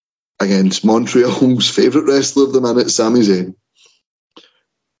 against Montreal's favourite wrestler of the minute, Sami Zayn,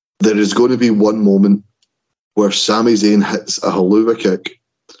 there is going to be one moment where Sami Zayn hits a haluva kick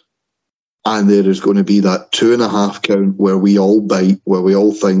and there is going to be that 2.5 count where we all bite, where we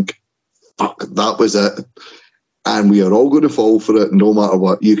all think, fuck, that was it. And we are all going to fall for it no matter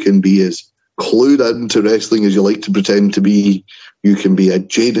what. You can be as clued into wrestling as you like to pretend to be. You can be a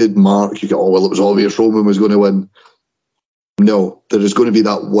jaded mark. You go, oh, well, it was obvious Roman was going to win. No, there is going to be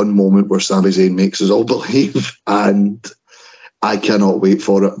that one moment where Sami Zayn makes us all believe, and I cannot wait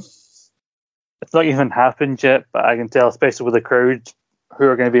for it. It's not even happened yet, but I can tell, especially with the crowd who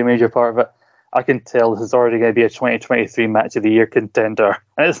are going to be a major part of it, I can tell this is already going to be a 2023 Match of the Year contender,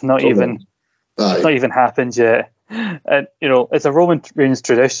 and it's not even happened yet. And it's a Roman Reigns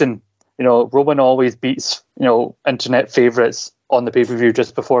tradition. Roman always beats internet favourites on the pay-per-view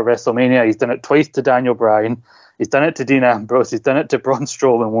just before WrestleMania. He's done it twice to Daniel Bryan. He's done it to Dean Ambrose. He's done it to Braun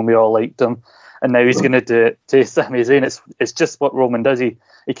Strowman when we all liked him. And now he's going to do it to Sami Zayn. It's just what Roman does. He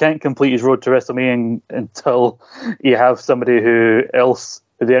can't complete his road to WrestleMania until you have somebody who else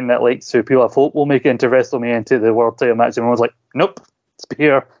who the internet likes, who people have hope will make it into WrestleMania, into the world title match. And everyone's like, nope,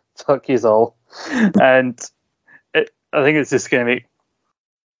 Spear, fuck yous all. And I think it's just going to be...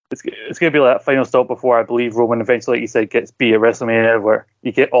 It's going to be like that final stop before I believe Roman eventually, like you said, gets beat at WrestleMania, where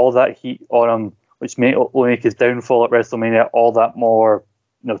you get all that heat on him, which will make his downfall at WrestleMania all that more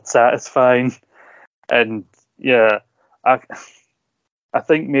satisfying. And yeah, I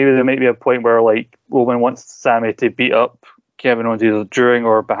think maybe there might be a point where like Roman wants Sami to beat up Kevin Owens either during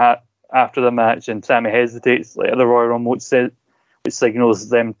or after the match, and Sami hesitates like at the Royal Rumble, which signals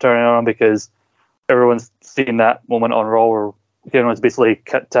them turning on, because everyone's seen that moment on Raw where Kevin Owens basically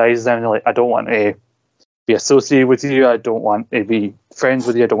cut ties down. They're like, I don't want to be associated with you. I don't want to be friends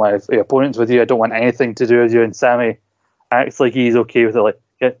with you. I don't want to be opponents with you. I don't want anything to do with you. And Sami acts like he's okay with it. Like,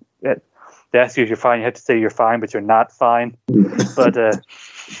 they ask you if you're fine. You have to say you're fine, but you're not fine. But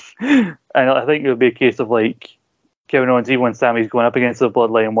and I think it would be a case of like Kevin Owens, even when Sami's going up against the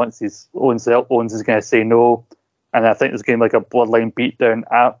Bloodline, once Owens is going to say no, and I think there's going to be like a Bloodline beatdown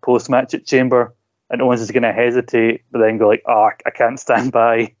at post-match at Chamber. And Owens is going to hesitate, but then go like, oh, I can't stand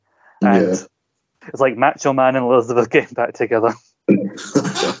by. And it's like Macho Man and Elizabeth getting back together. And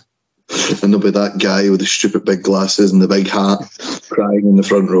there'll be that guy with the stupid big glasses and the big hat crying in the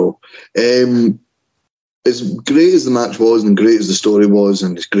front row. As great as the match was, and great as the story was,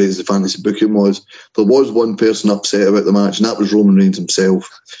 and as great as the fantasy booking was, there was one person upset about the match, and that was Roman Reigns himself.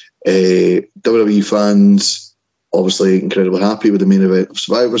 WWE fans, obviously incredibly happy with the main event of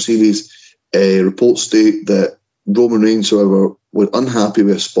Survivor Series. Reports state that Roman Reigns, however, was unhappy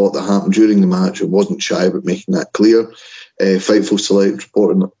with a spot that happened during the match and wasn't shy about making that clear. Fightful Select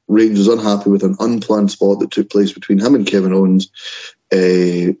reporting that Reigns was unhappy with an unplanned spot that took place between him and Kevin Owens,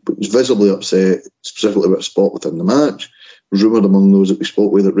 but was visibly upset specifically about a spot within the match. It was rumoured among those that we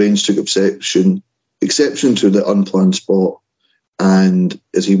spoke with that Reigns took exception to the unplanned spot, and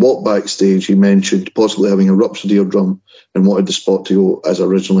as he walked backstage, he mentioned possibly having a ruptured eardrum and wanted the spot to go as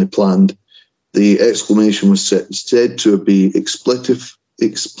originally planned. The exclamation was said to be expletive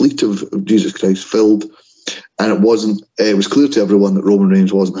Jesus Christ filled, and it wasn't. It was clear to everyone that Roman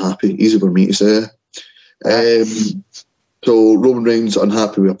Reigns wasn't happy. Easy for me to say. So Roman Reigns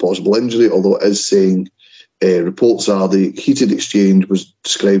unhappy with a possible injury, although it is saying reports are the heated exchange was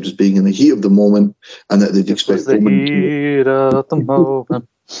described as being in the heat of the moment, and that they'd expect Roman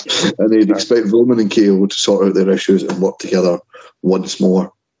and they'd expect Roman and KO to sort out their issues and work together once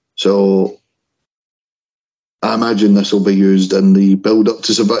more. So I imagine this will be used in the build-up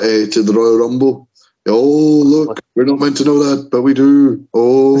to the Royal Rumble. Oh, look, we're not meant to know that, but we do.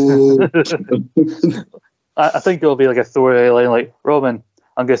 Oh. I think it'll be like a throwaway line like, Roman,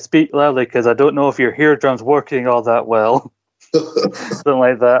 I'm going to speak loudly because I don't know if your eardrum's working all that well. Something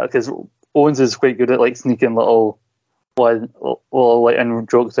like that, because Owens is quite good at like sneaking little like in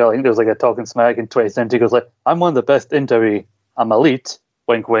jokes. I think there was like a talking smack in 2017. He goes like, I'm one of the best in WWE. I'm elite.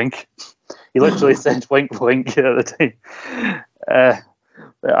 Wink, wink. He literally said wink, wink at the time.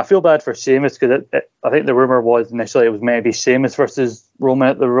 I feel bad for Sheamus because I think the rumor was initially it was maybe Sheamus versus Roman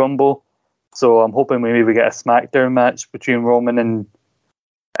at the Rumble. So I'm hoping we maybe get a SmackDown match between Roman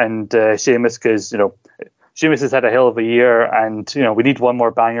and Sheamus, because Sheamus has had a hell of a year, and we need one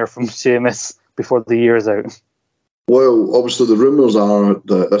more banger from Sheamus before the year's out. Well, obviously the rumours are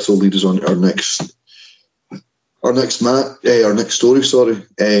that this will lead us on to our next story. Sorry,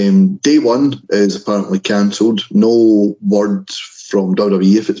 day one is apparently cancelled. No word from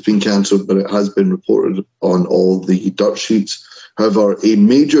WWE if it's been cancelled, but it has been reported on all the dirt sheets. However, a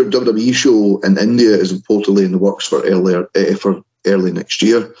major WWE show in India is reportedly in the works for early next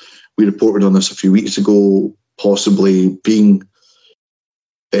year. We reported on this a few weeks ago, possibly being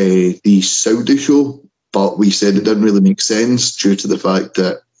the Saudi show, but we said it didn't really make sense due to the fact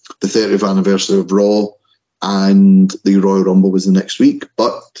that the 30th anniversary of Raw, and the Royal Rumble was the next week.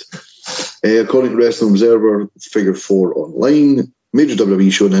 But according to Wrestling Observer, Figure 4 online, major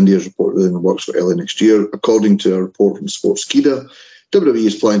WWE show in India is reported in the works for early next year. According to a report from Sportskeeda, WWE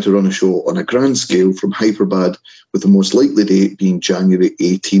is planning to run a show on a grand scale from Hyderabad, with the most likely date being January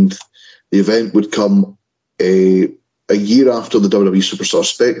 18th. The event would come a year after the WWE Superstar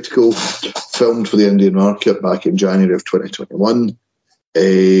Spectacle, filmed for the Indian market back in January of 2021.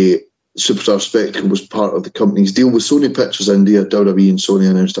 Superstar Spectacle was part of the company's deal with Sony Pictures India. WWE and Sony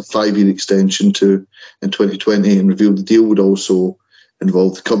announced a 5-year extension in 2020 and revealed the deal would also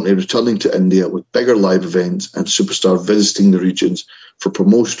involve the company returning to India with bigger live events and Superstar visiting the regions for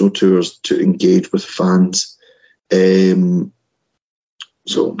promotional tours to engage with fans.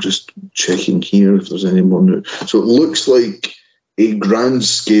 So I'm just checking here if there's any more new. So it looks like a grand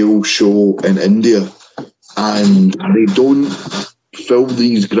scale show in India, and they don't they don't do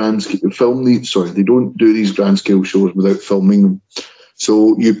these grand scale shows without filming them.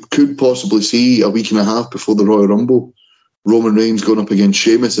 So you could possibly see a week and a half before the Royal Rumble, Roman Reigns going up against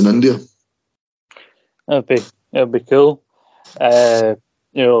Sheamus in India. That'd be cool.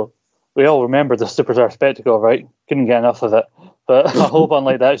 We all remember the Superstar Spectacle, right? Couldn't get enough of it. But I hope,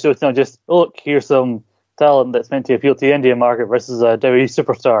 unlike that show, it's not just, look, here's some talent that's meant to appeal to the Indian market versus a WWE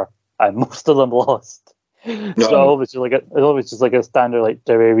superstar, and most of them lost. No. So I hope it's just like a standard like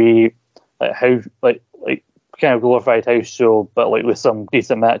WWE, like kind of glorified house show, but like with some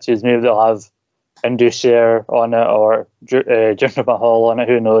decent matches. Maybe they'll have Indusher on it or Jinder Mahal on it.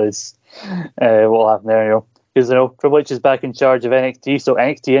 Who knows what'll happen there? Because Triple H is back in charge of NXT, so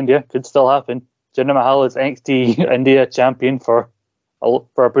NXT India could still happen. Jinder Mahal is NXT India champion for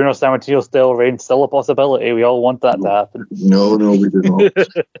Bruno Sammartino still reigns, still a possibility. We all want that to happen. No, we do not.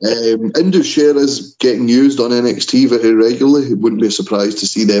 Indusher is getting used on NXT very regularly. It wouldn't be a surprise to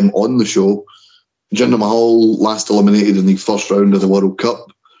see them on the show. Jinder Mahal last eliminated in the first round of the World Cup.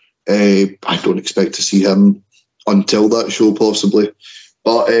 I don't expect to see him until that show, possibly.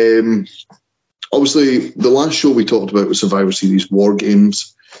 But obviously, the last show we talked about was Survivor Series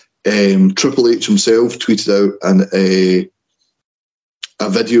WarGames. Triple H himself tweeted out a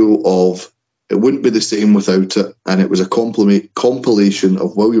video of it wouldn't be the same without it, and it was a compilation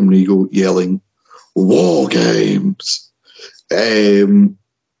of William Regal yelling WarGames. And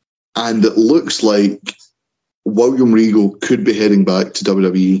it looks like William Regal could be heading back to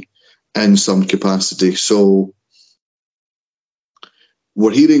WWE in some capacity. So we're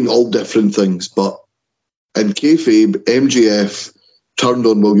hearing all different things, but in kayfabe, MJF turned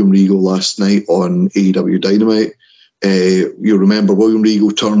on William Regal last night on AEW Dynamite. You remember William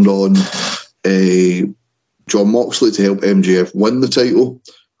Regal turned on Jon Moxley to help MJF win the title,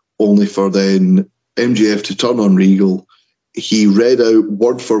 only for then MJF to turn on Regal. He read out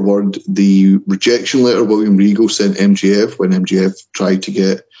word for word the rejection letter William Regal sent MJF when MJF tried to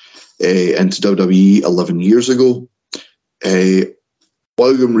get into WWE 11 years ago.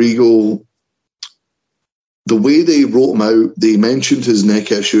 William Regal, the way they wrote him out, they mentioned his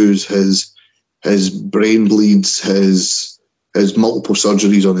neck issues, his brain bleeds, his multiple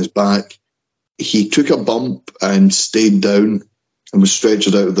surgeries on his back. He took a bump and stayed down and was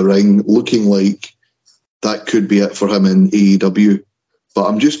stretchered out of the ring, looking like that could be it for him in AEW. But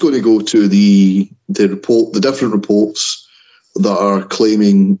I'm just going to go to the report, the different reports that are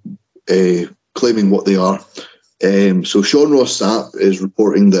claiming what they are. So Sean Ross Sapp is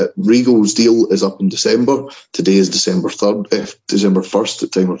reporting that Regal's deal is up in December. Today is December 1st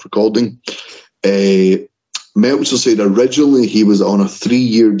at time of recording. Meltzer said originally he was on a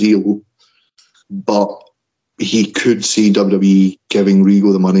 3-year deal, but he could see WWE giving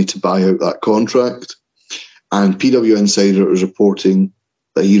Regal the money to buy out that contract. And PW Insider is reporting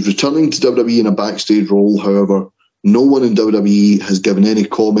that he's returning to WWE in a backstage role. However, no one in WWE has given any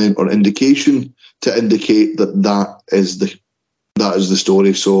comment or indication to indicate that is the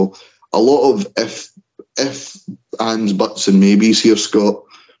story. So a lot of if, ands, buts and maybes here, Scott,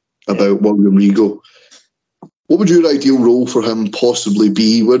 about William Regal. What would your ideal role for him possibly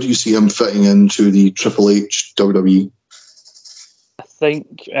be? Where do you see him fitting into the Triple H WWE? I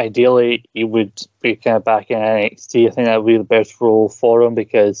think ideally he would be kind of back in NXT. I think that would be the best role for him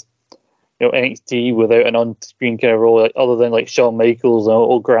because NXT without an on-screen kind of role, like, other than like Shawn Michaels and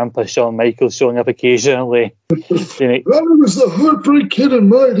old Grandpa Shawn Michaels showing up occasionally. That was the Heartbreak Kid in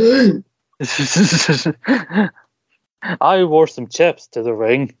my day. I wore some chips to the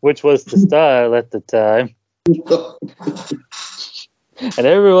ring, which was the style at the time. And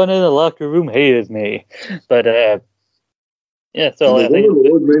everyone in the locker room hated me. But yeah, so I think the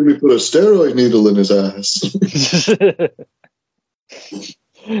Lord made me put a steroid needle in his ass.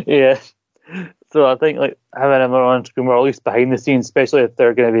 Yeah. So I think like having him on screen, or at least behind the scenes, especially if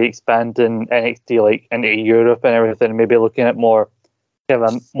they're going to be expanding NXT like into Europe and everything, maybe looking at more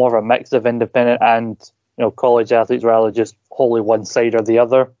of a mix of independent and college athletes rather than just wholly one side or the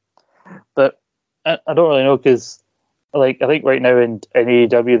other. But I don't really know because I think right now in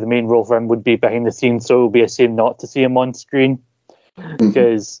AEW the main role for him would be behind the scenes, so it would be a shame not to see him on screen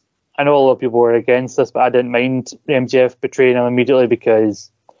because I know a lot of people were against this, but I didn't mind MJF betraying him immediately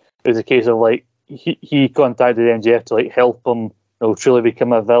because it was a case of like he contacted MJF to like help him truly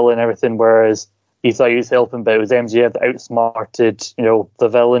become a villain and everything, whereas he thought he was helping, but it was MJF that outsmarted the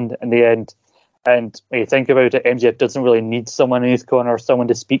villain in the end. And when you think about it, MJF doesn't really need someone in his corner or someone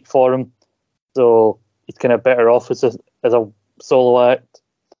to speak for him, so he's kind of better off as a solo act.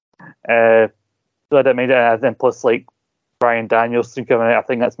 So I didn't mind it. And then plus like Bryan Danielson coming out, I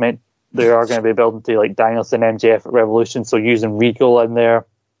think that's meant they are going to be building to like Danielson MJF at Revolution, so using Regal in there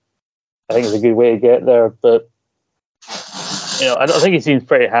I think is a good way to get there. But I don't think he seems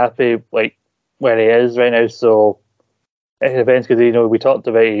pretty happy like where he is right now, so it depends because we talked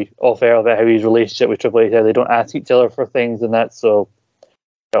about off air about how his relationship with Triple H, how they don't ask each other for things and that, so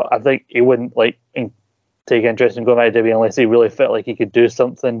I think he wouldn't like take interest in going back to WWE unless he really felt like he could do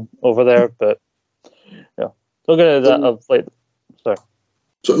something over there. But looking at that, of like, sorry.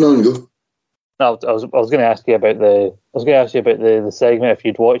 So no, go. No, I was going to ask you about the segment if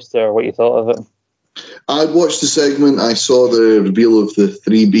you'd watched it or what you thought of it. I'd watched the segment. I saw the reveal of the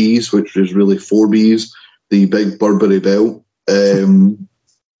 3 Bs, which was really 4 Bs, the big Burberry belt.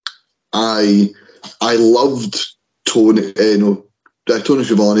 I loved Tony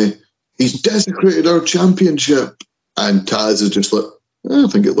Schiavone. He's desecrated our championship, and Taz is just like, I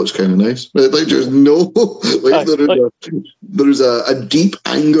think it looks kind of nice. Like there's no, there's a deep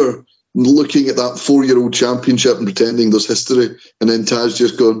anger looking at that 4-year-old championship and pretending there's history, and then Taz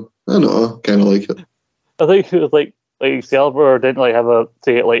just going, I don't know, I kind of like it. I think it was like Excalibur didn't like have a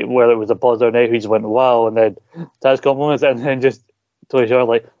say it like whether it was a positive or negative. He just went wow, and then Taz compliments it, and then just Tony Schiavone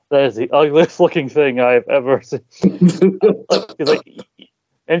like that is the ugliest looking thing I've ever seen. Like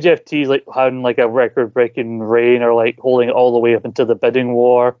MJFT's like having like a record breaking reign or like holding it all the way up into the bidding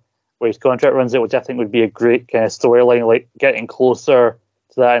war where his contract runs out, which I think would be a great kind of storyline, like getting closer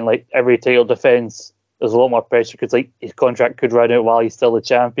to that, and like every title defense there's a lot more pressure because like his contract could run out while he's still the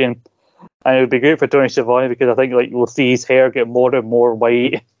champion. And it would be great for Tony Schiavone because I think like we'll see his hair get more and more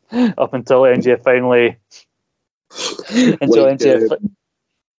white up until MJF finally.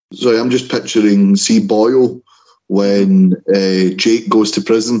 Sorry, I'm just picturing Boyle when Jake goes to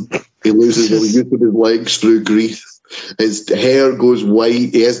prison. He loses the use of his legs through grief. His hair goes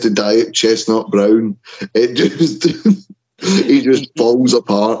white. He has to dye it chestnut brown. It just he just falls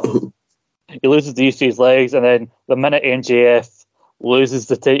apart. He loses the use of his legs, and then the minute MJF loses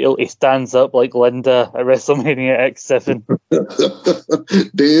the title, he stands up like Linda at WrestleMania X7.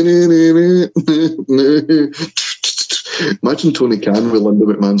 Imagine Tony Khan with Linda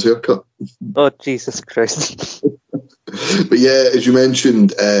McMahon's haircut. Oh, Jesus Christ. But yeah, as you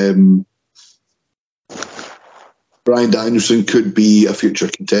mentioned, Bryan Danielson could be a future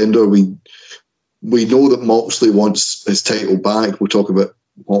contender. We know that Moxley wants his title back. We'll talk about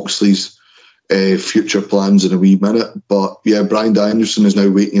Moxley's future plans in a wee minute. But yeah, Bryan Danielson is now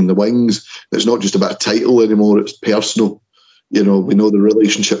waiting in the wings. It's not just about a title anymore, it's personal. We know the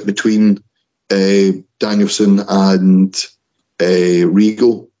relationship between Danielson and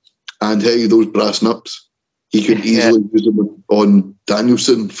Regal. And hey, those brass knucks, he could easily use them on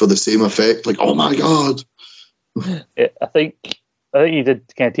Danielson for the same effect. Like, oh my God. Yeah, I think he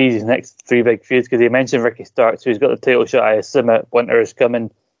did kind of tease his next 3 big feuds because he mentioned Ricky Starks, who's got the title shot. I assume it Winter is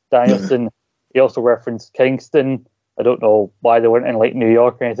coming. Danielson. He also referenced Kingston. I don't know why they weren't in like New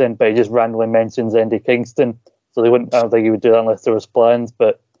York or anything, but he just randomly mentions Eddie Kingston. So I don't think he would do that unless there was plans.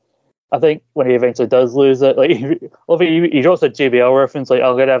 But I think when he eventually does lose it, like he drops a JBL reference, like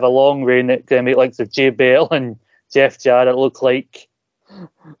I'm gonna have a long reign that can make likes of JBL and Jeff Jarrett look like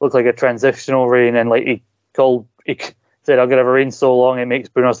a transitional reign, and like he said I'm gonna have a reign so long it makes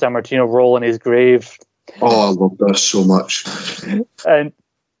Bruno Sammartino roll in his grave. Oh, I love that so much. And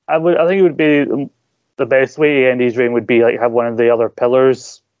I think it would be the best way to end his reign would be like have one of the other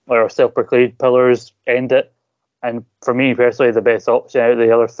pillars or self-proclaimed pillars end it. And for me personally, the best option out of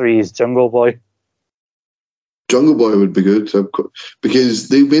the other 3 is Jungle Boy. Jungle Boy would be good because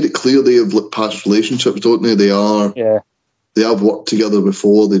they made it clear they have past relationships, don't they? They have worked together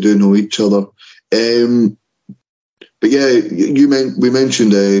before. They do know each other. But yeah, we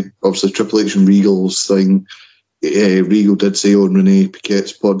mentioned obviously Triple H and Regal's thing. Regal did say on Renee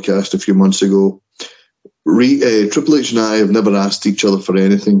Paquette's podcast a few months ago, Triple H and I have never asked each other for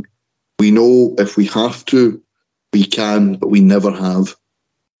anything. We know if we have to, we can, but we never have.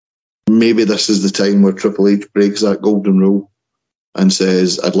 Maybe this is the time where Triple H breaks that golden rule and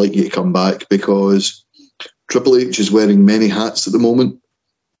says, I'd like you to come back, because Triple H is wearing many hats at the moment,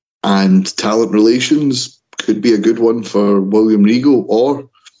 and talent relations could be a good one for William Regal, or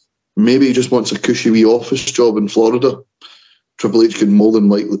maybe he just wants a cushy wee office job in Florida. Triple H can more than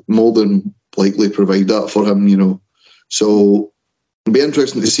likely provide that for him, you know. So it'll be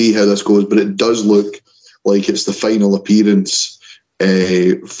interesting to see how this goes, but it does look like it's the final appearance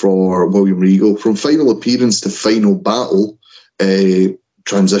for William Regal. From final appearance to final battle,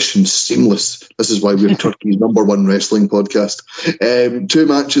 transition seamless. This is why we're Turkey's number one wrestling podcast. 2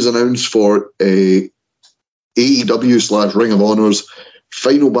 matches announced for AEW/Ring of Honor's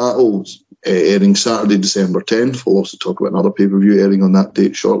final battles, airing Saturday, December 10th. We'll also talk about another pay-per-view airing on that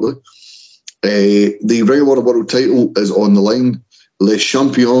date shortly. The Ring of Honor World title is on the line. Le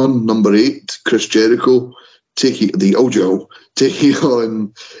Champion, number 8, Chris Jericho, taking on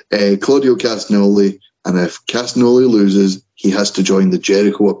Claudio Castagnoli. And if Castagnoli loses, he has to join the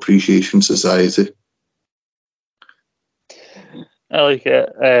Jericho Appreciation Society. I like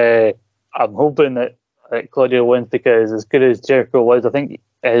it. I'm hoping that Claudio wins, because as good as Jericho was, I think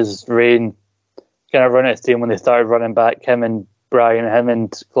his reign kind of run its team when they started running back him and Brian, him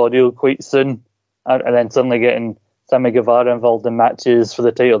and Claudio quite soon, and then suddenly getting Sammy Guevara involved in matches for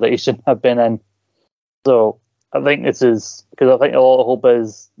the title that he shouldn't have been in. So I think this is, because I think a lot of hope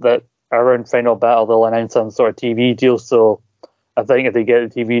is that around Final Battle they'll announce some sort of TV deal. So I think if they get a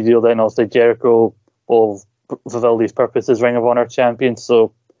TV deal, then obviously Jericho will fulfill these purposes, Ring of Honor champion.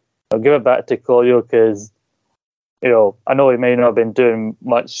 So I'll give it back to Claudio, because, you know, I know he may not have been doing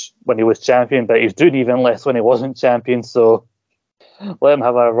much when he was champion, but he was doing even less when he wasn't champion. So let him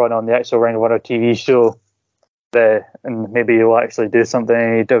have a run on the actual Ring of Honor TV show, and maybe he'll actually do something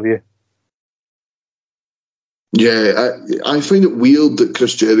in AEW. Yeah, I find it weird that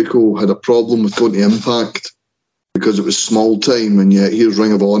Chris Jericho had a problem with going to Impact because it was small time, and yet here's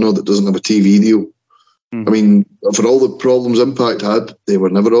Ring of Honor that doesn't have a TV deal. I mean, for all the problems Impact had, they were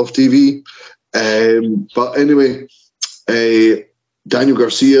never off TV. But anyway, Daniel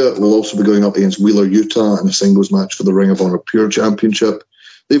Garcia will also be going up against Wheeler Yuta in a singles match for the Ring of Honor Pure Championship.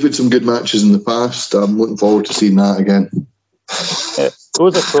 They've had some good matches in the past. I'm looking forward to seeing that again. It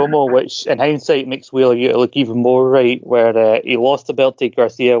was a promo which, in hindsight, makes Wheeler Yuta look even more right, where he lost the belt to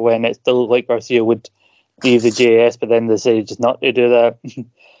Garcia when it still looked like Garcia would leave the JS, but then they decided just not to do that.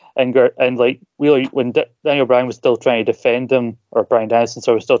 and like Wheeler, when Daniel Bryan was still trying to defend him, or Bryan Danielson,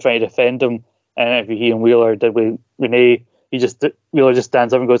 was still trying to defend him, and if he and Wheeler did with Renee, Wheeler just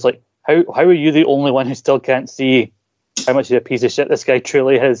stands up and goes like, "How are you the only one who still can't see how much of a piece of shit this guy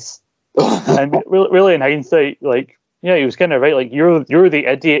truly is?" And really, in hindsight, like, yeah, he was kind of right. Like, you're the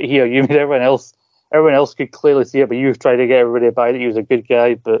idiot here. You made everyone else could clearly see it, but you've tried to get everybody to buy that he was a good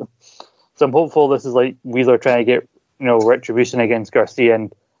guy. But so I'm hopeful this is like Wheeler trying to get, you know, retribution against Garcia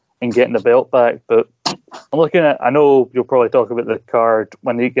and getting the belt back. But I'm looking at, I know you'll probably talk about the card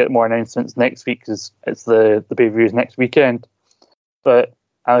when they get more announcements next week, because it's the pay-per-views next weekend. But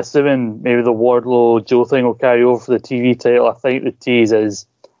I'm assuming maybe the Wardlow Joe thing will carry over for the TV title. I think the tease is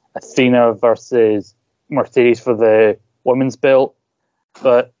Athena versus Mercedes for the women's belt.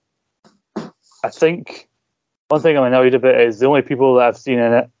 But I think one thing I'm annoyed about is the only people that I've seen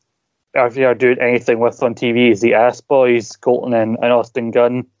in it actually are doing anything with on TV is the Ass Boys, Colton and Austin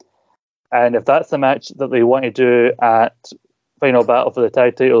Gunn. And if that's the match that they want to do at Final Battle for the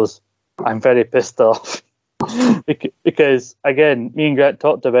tag titles, I'm very pissed off. Because, again, me and Grant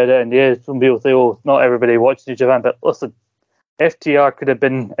talked about it, and yeah, some people say, oh, not everybody watches New Japan, but listen, FTR could have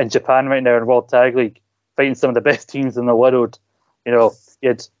been in Japan right now in World Tag League, fighting some of the best teams in the world. You know,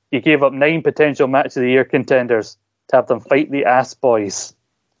 you gave up 9 potential Match of the Year contenders to have them fight the Ass Boys.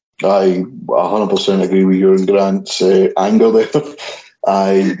 I 100% agree with you and Grant's anger there.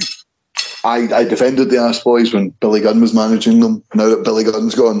 I defended the Ass Boys when Billy Gunn was managing them. Now that Billy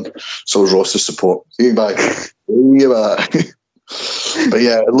Gunn's gone, so is Ross's support. See you back. But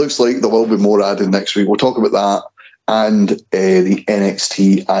yeah, it looks like there will be more added next week. We'll talk about that and the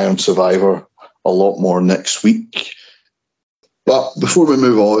NXT Iron Survivor a lot more next week. But before we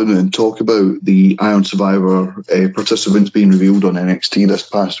move on and talk about the Iron Survivor participants being revealed on NXT this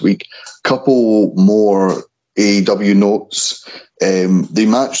past week, a couple more AEW notes. The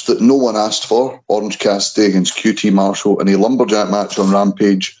match that no one asked for, Orange Cassidy against QT Marshall in a lumberjack match on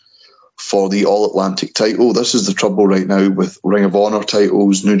Rampage for the All Atlantic title. This is the trouble right now with Ring of Honor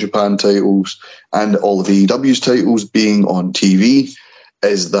titles, New Japan titles, and all of AEW's titles being on TV,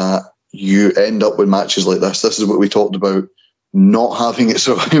 is that you end up with matches like this. This is what we talked about, not having it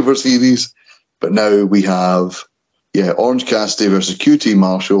Survivor Series, but now we have, Orange Cassidy versus QT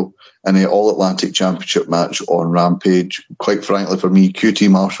Marshall in an All Atlantic Championship match on Rampage. Quite frankly, for me, QT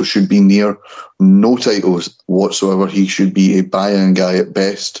Marshall should be near no titles whatsoever. He should be a buy-in guy at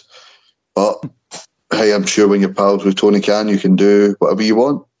best. But hey, I'm sure when you're pals with Tony Khan, you can do whatever you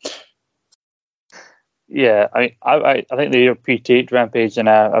want. Yeah, I think they appreciate Rampage, and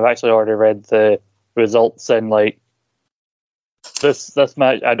I've actually already read the results, and like this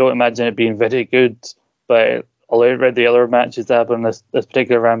match, I don't imagine it being very good. But I read the other matches that happened this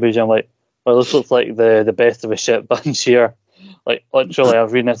particular Rampage, and I'm like, well, this looks like the best of a shit bunch here. Like literally, I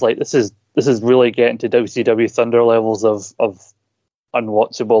was reading this, like this is really getting to WCW Thunder levels of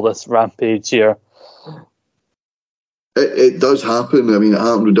unwatchable. This Rampage here. It does happen. I mean, it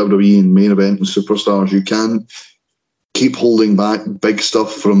happened with WWE in main event and Superstars. You can keep holding back big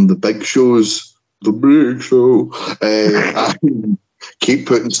stuff from the big shows, the big show, and keep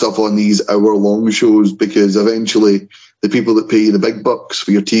putting stuff on these hour-long shows, because eventually the people that pay you the big bucks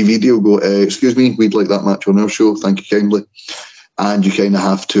for your TV deal go, excuse me, we'd like that match on our show, thank you kindly. And you kind of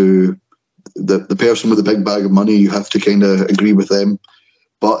have to, the person with the big bag of money, you have to kind of agree with them.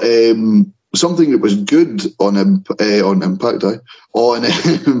 But something that was good on Impact,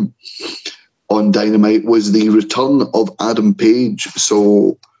 on Dynamite, was the return of Adam Page.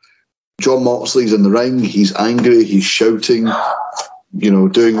 So Jon Moxley's in the ring. He's angry. He's shouting,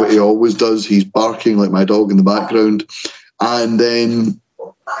 doing what he always does. He's barking like my dog in the background. And then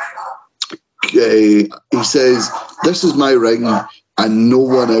he says, "This is my ring, and no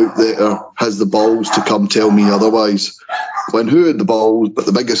one out there has the balls to come tell me otherwise." When who had the balls but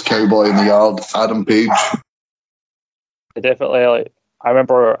the biggest cowboy in the yard, Adam Page? Definitely. I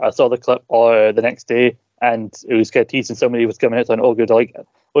remember I saw the clip the next day, and it was kind of teasing somebody was coming out, saying, "Oh, good."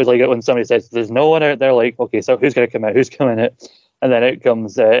 Always like it when somebody says, "There's no one out there." Like, okay, so who's going to come out? Who's coming out? And then out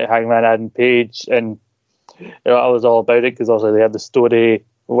comes Hangman Adam Page, and I was all about it because also they had the story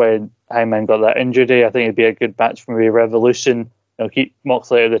when Hangman got that injury. I think it'd be a good match for maybe Revolution. Keep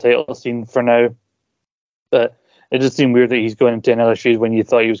Moxley out of the title scene for now, but it just seemed weird that he's going into another series when you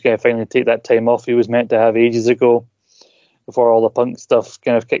thought he was going to finally take that time off he was meant to have ages ago, before all the Punk stuff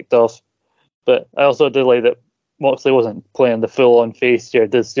kind of kicked off. But I also did like that Moxley wasn't playing the full-on face here.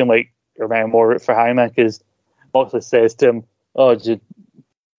 It does seem like you're more root for Hangman, because Moxley says to him, "Oh, you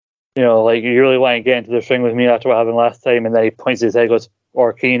really want to get into this ring with me after what happened last time?" And then he points his head and goes,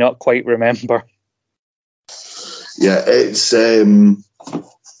 "Or can you not quite remember?" Yeah, it's a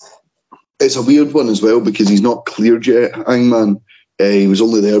weird one as well, because he's not cleared yet, Hangman. He was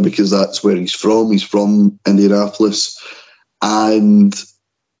only there because that's where he's from. He's from Indianapolis. And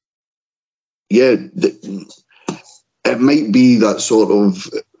it might be that sort of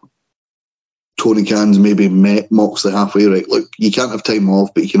Tony Khan's maybe met Moxley halfway, right? Look, you can't have time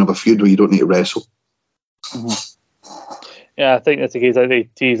off, but you can have a feud where you don't need to wrestle. Mm-hmm. Yeah, I think that's the case. I think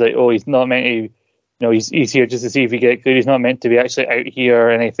he's like, oh, he's not meant to, he's here just to see if he get cleared. He's not meant to be actually out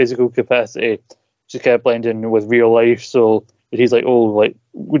here in a physical capacity, just kind of blend in with real life. So he's like, oh, like,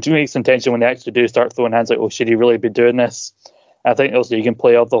 would you make some tension when they actually do start throwing hands? Like, oh, should he really be doing this? I think also you can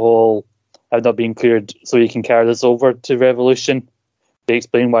play up the whole I've not been cleared, so you can carry this over to Revolution. They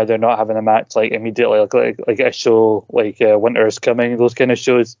explain why they're not having a match like immediately, like a show like Winter is Coming, those kind of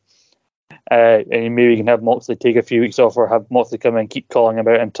shows. And maybe you can have Moxley take a few weeks off, or have Moxley come in and keep calling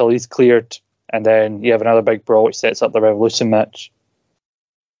about it until he's cleared, and then you have another big brawl which sets up the Revolution match.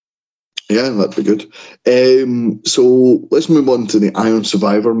 Yeah, that'd be good. So let's move on to the Iron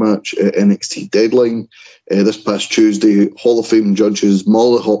Survivor match at NXT Deadline. This past Tuesday, Hall of Fame judges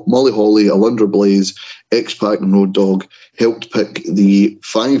Molly Holly, Alundra Blaze, X-Pac and Road Dogg helped pick the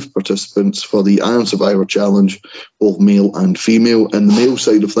 5 participants for the Iron Survivor Challenge, both male and female. And the male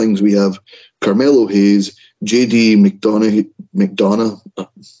side of things, we have Carmelo Hayes, JD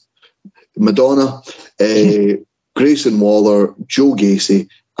Madonna, Grayson Waller, Joe Gacy,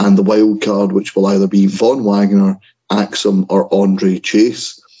 and the wild card, which will either be Von Wagner, Axum, or Andre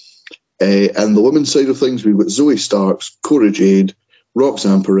Chase. And the women's side of things, we've got Zoe Starks, Cora Jade,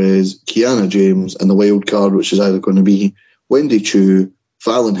 Roxanne Perez, Kiana James, and the wild card, which is either going to be Wendy Chu,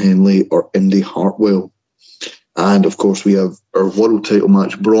 Fallon Henley, or Indy Hartwell. And of course, we have our world title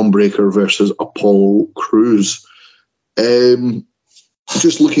match, Braun Breaker versus Apollo Crews.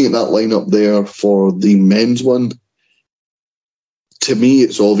 Just looking at that lineup there for the men's one, to me,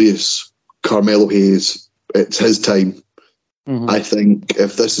 it's obvious. Carmelo Hayes, it's his time. Mm-hmm. I think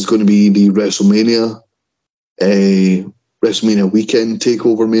if this is going to be the WrestleMania weekend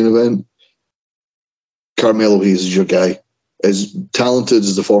takeover main event, Carmelo Hayes is your guy. as talented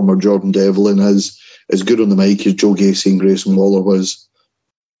as the former Jordan Devlin is, as good on the mic as Joe Gacy and Grayson Waller was.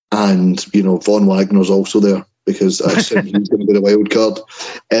 And, Von Wagner's also there because I assume he's going to be the wild card.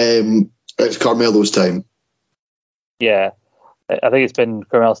 It's Carmelo's time. Yeah, I think it's been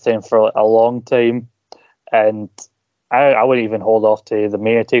Carmelo's time for a long time. And I wouldn't even hold off to the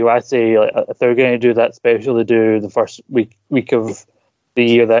Mania takeover. I'd say if they're going to do that special, to do the first week of the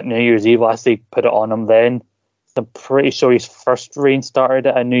year, that New Year's Eve, I'd say put it on him then. I'm pretty sure his first reign started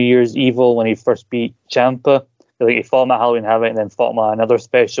at a New Year's Evil when he first beat Ciampa. He fought him at Halloween Havoc and then fought him at another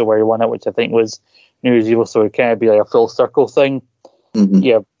special where he won it, which I think was New Year's Evil, so it kind of be like a full circle thing. Mm-hmm.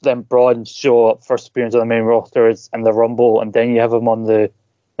 Yeah, then Braun show up first appearance on the main roster and the Rumble, and then you have him on the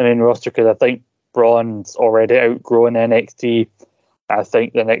main roster, because I think Braun's already outgrown NXT. I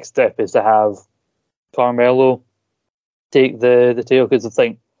think the next step is to have Carmelo take the title, because I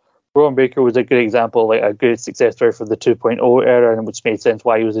think Braun Breaker was a good example, like a good success story for the 2.0 era, and which made sense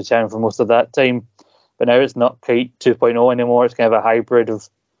why he was the champion for most of that time. But now it's not quite 2.0 anymore. It's kind of a hybrid of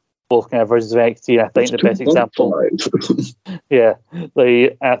both kind of versions of NXT. And I think the best example, yeah,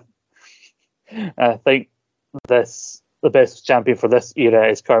 I think the best champion for this era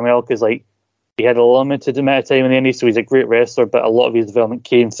is Carmel, because he had a limited amount of time in the Indies, so he's a great wrestler, but a lot of his development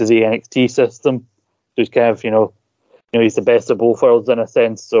came through the NXT system. So he's kind of, he's the best of both worlds in a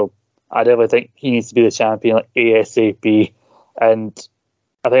sense. So I definitely think he needs to be the champion, ASAP. And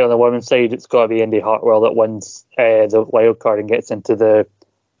I think on the women's side, it's got to be Indy Hartwell that wins the wild card and gets into the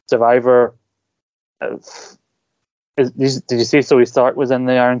Survivor. Did you say Zoe Stark was in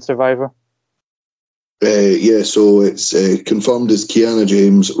the Iron Survivor? Yeah, so it's confirmed as Kiana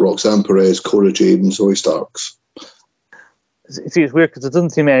James, Roxanne Perez, Cora Jade, and Zoe Starks. See, it's weird because it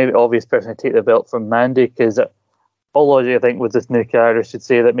doesn't seem any obvious person to take the belt from Mandy, because all logic, I think, with this new character should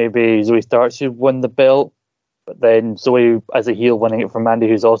say that maybe Zoe Stark should win the belt, but then Zoe as a heel winning it from Mandy,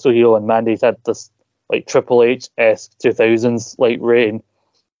 who's also heel, and Mandy's had this Triple H-esque 2000s reign,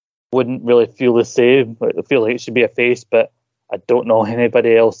 wouldn't really feel the same. I feel like it should be a face, but I don't know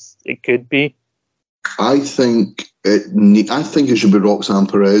anybody else it could be. I think it should be Roxanne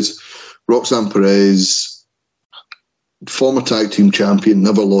Perez. Roxanne Perez, former tag team champion,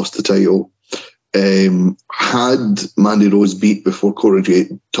 never lost the title. Had Mandy Rose beat before Cora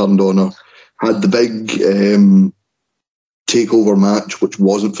Jade turned on her. Had the big takeover match, which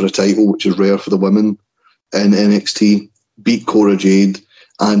wasn't for a title, which is rare for the women in NXT. Beat Cora Jade.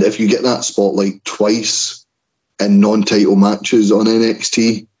 And if you get that spotlight twice in non-title matches on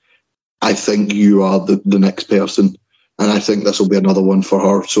NXT, I think you are the next person. And I think this will be another one for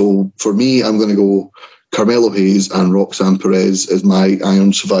her. So for me, I'm going to go Carmelo Hayes and Roxanne Perez as my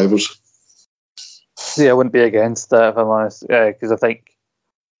Iron Survivors. See, I wouldn't be against that, if I'm honest, because I think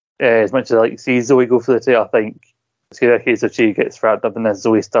as much as I see Zoe go for the title, I think it's going to be a case if she gets wrapped up in this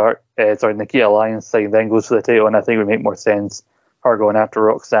Nikita Lyons thing, then goes for the title, and I think it would make more sense her going after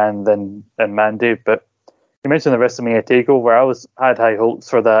Roxanne than Mandy. But you mentioned the WrestleMania takeover. I had high hopes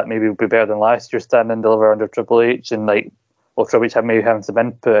for that. Maybe it would be better than last year, stand and deliver under Triple H, and Triple H maybe having some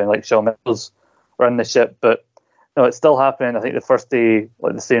input, and Shawn Michaels run the ship. But no, it's still happening. I think the first day,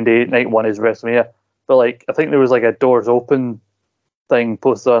 the same day, night one is WrestleMania. But I think there was a doors open thing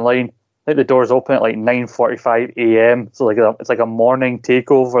posted online. I think the doors open at 9:45 a.m. So it's a morning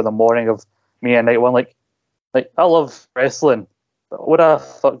takeover, the morning of Mania night one. I love wrestling. Would I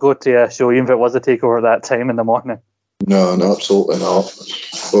go to a show even if it was a takeover at that time in the morning? No, absolutely not.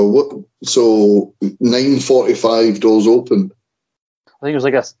 Well, so 9:45 doors open. I think it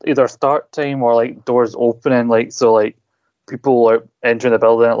was either start time or doors opening. So people are entering the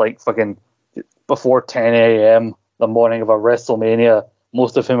building at before 10 a.m. the morning of a WrestleMania.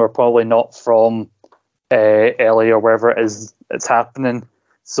 Most of whom are probably not from LA or wherever it's happening.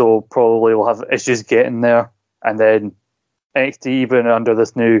 So probably will have issues getting there, and then NXT, even under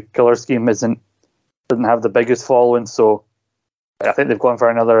this new killer scheme, doesn't have the biggest following, so I think they've gone for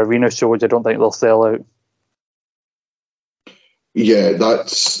another arena show, which I don't think they'll sell out. Yeah,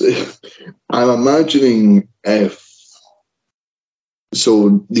 I'm imagining if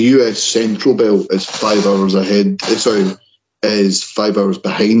so the US Central Belt is 5 hours ahead. Is 5 hours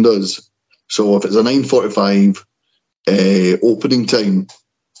behind us. So if it's a 9:45 opening time,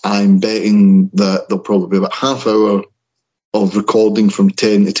 I'm betting that there'll probably be about half hour of recording from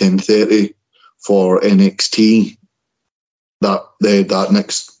 10 to 10:30 for NXT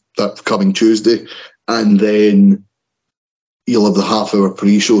that coming Tuesday, and then you'll have the half hour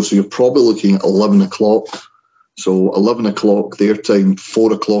pre-show. So you're probably looking at 11 o'clock. So 11 o'clock their time,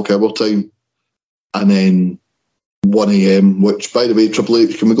 4 o'clock our time, and then 1 a.m., which, by the way, Triple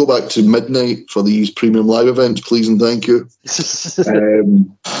H, can we go back to midnight for these premium live events, please and thank you?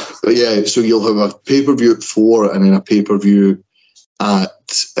 But yeah, so you'll have a pay-per-view at 4 and then a pay-per-view at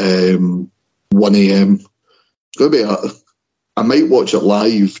 1 a.m. It's going to be I might watch it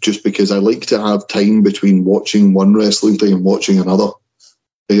live just because I like to have time between watching one wrestling thing and watching another.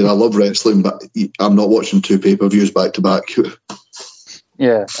 Because I love wrestling, but I'm not watching 2 pay-per-views back to back.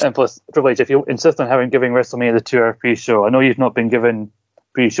 Yeah, and plus, Triple H, if you insist on giving WrestleMania the 2-hour pre-show, I know you've not been given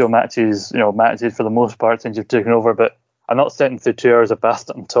pre-show matches, matches for the most part since you've taken over, but I'm not sitting through 2 hours of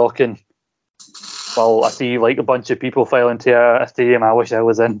bastard and talking while I see like a bunch of people filing to a stadium I wish I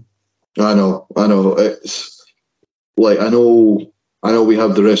was in. I know. It's like I know we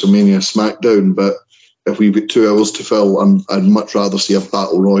have the WrestleMania SmackDown, but if we've got 2 hours to fill, I'd much rather see a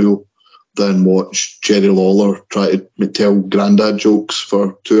battle royal than watch Jerry Lawler try to tell granddad jokes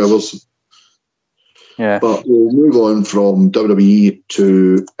for 2 hours. Yeah. But we'll move on from WWE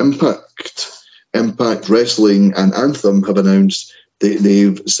to Impact. Impact Wrestling and Anthem have announced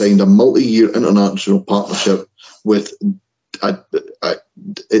they've signed a multi-year international partnership with,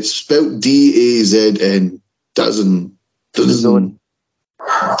 it's spelled DAZN, DAZN.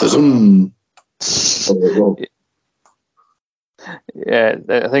 Yeah,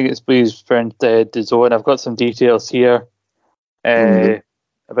 I think it's Bree's friend DAZN. I've got some details here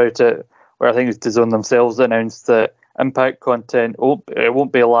about it, where I think it's DAZN themselves announced that Impact content it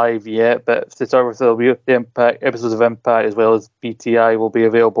won't be live yet, but to start with, there'll be the Impact episodes of Impact as well as BTI will be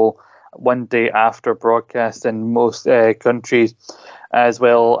available one day after broadcast in most countries, as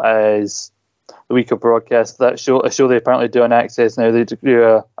well as the week of broadcast. A show they apparently do on Access now. They do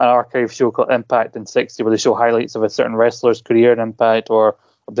an archive show called Impact in 60, where they show highlights of a certain wrestler's career in Impact or a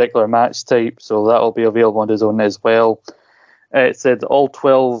particular match type. So that will be available on DAZN as well. It said all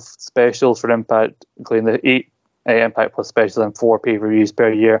 12 specials for Impact, including the 8 Impact Plus specials and 4 pay-per-views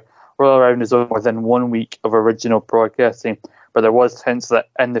per year, roll around DAZN within 1 week of original broadcasting. But there was hints that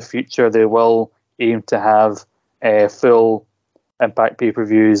in the future they will aim to have full Impact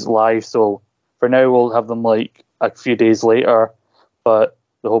pay-per-views live. So for now, we'll have them like a few days later, but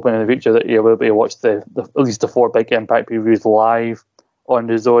they're hoping in the future that we'll be able to watch at least the 4 big Impact previews live on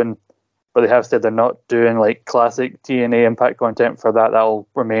DAZN. But they have said they're not doing like classic TNA Impact content for that. That'll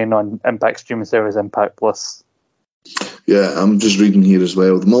remain on Impact streaming service Impact Plus. Yeah, I'm just reading here as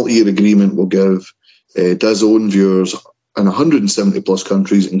well. The multi-year agreement will give DAZN viewers in 170 plus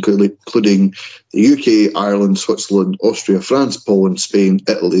countries, including the UK, Ireland, Switzerland, Austria, France, Poland, Spain,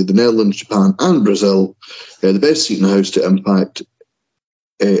 Italy, the Netherlands, Japan, and Brazil, the best seat in the house to Impact.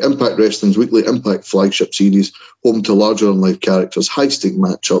 Impact Wrestling's weekly Impact flagship series, home to larger-than-life characters, high-stake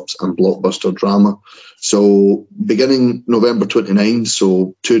matchups, and blockbuster drama. So, beginning November 29,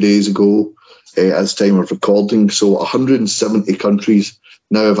 so 2 days ago, as time of recording, so 170 countries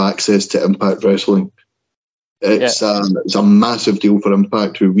now have access to Impact Wrestling. It's a massive deal for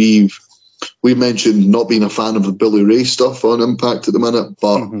Impact, who we mentioned not being a fan of the Billy Ray stuff on Impact at the minute,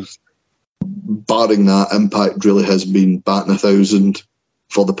 but barring that, Impact really has been batting 1,000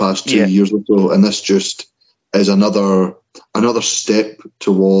 for the past 2 years or so, and this just is another step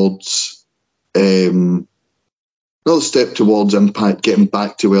towards Impact getting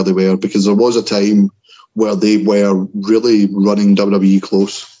back to where they were, because there was a time where they were really running WWE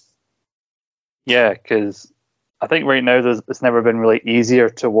close. Yeah, because I think right now it's never been really easier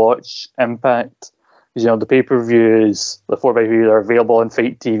to watch Impact. Because, the pay-per-views, the 4 pay-per-views are available on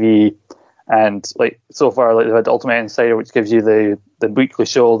Fight TV, and like so far, like they've had Ultimate Insider, which gives you the weekly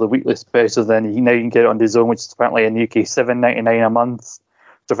show, the weekly specials. Then now you can get it on DAZN, which is apparently in the UK $7.99 a month.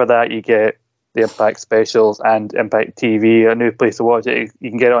 So for that, you get the Impact specials and Impact TV, a new place to watch it. You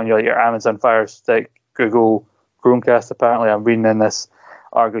can get it on your Amazon Fire Stick, Google Chromecast. Apparently, I'm reading in this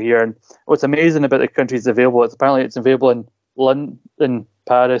article here. And what's amazing about the countries available, it's available in London,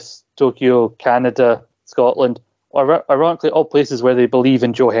 Paris, Tokyo, Canada, Scotland. Ironically, all places where they believe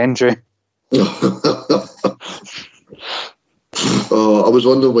in Joe Hendry. I was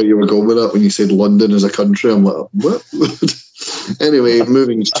wondering where you were going with that when you said London as a country. I'm like, what? Anyway,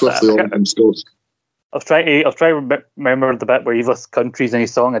 moving swiftly on from Scott. I was trying to remember the bit where he lists countries in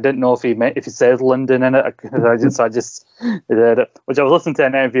his song. I didn't know if he said London in it. I just did it. Which I was listening to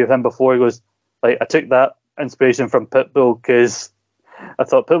an interview with him before. He goes, like, I took that inspiration from Pitbull because I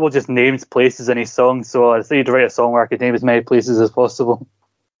thought Pitbull just names places in his song, so I decided to write a song where I could name as many places as possible.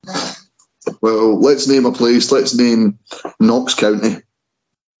 Well, let's name a place. Let's name Knox County.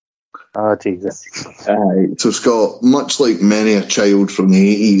 Oh, Jesus. So, Scott, much like many a child from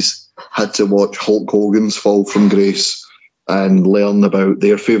the 80s had to watch Hulk Hogan's fall from grace and learn about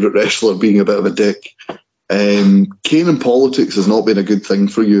their favourite wrestler being a bit of a dick, Kane in politics has not been a good thing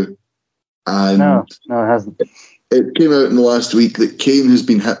for you. And no, it hasn't. It came out in the last week that Kane has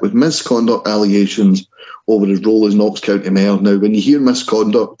been hit with misconduct allegations over his role as Knox County Mayor. Now, when you hear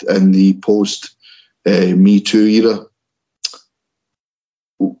misconduct in the post-Me Too era,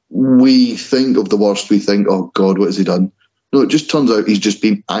 we think of the worst. We think, oh God, what has he done? No, it just turns out he's just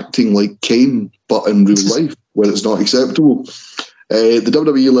been acting like Kane, but in real life, where it's not acceptable. The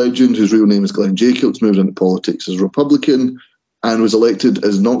WWE legend, whose real name is Glenn Jacobs, moved into politics as a Republican and was elected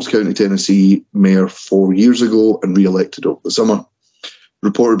as Knox County, Tennessee Mayor 4 years ago and re-elected over the summer.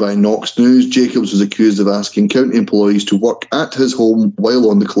 Reported by Knox News, Jacobs was accused of asking county employees to work at his home while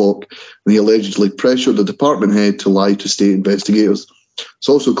on the clock, and he allegedly pressured the department head to lie to state investigators. It's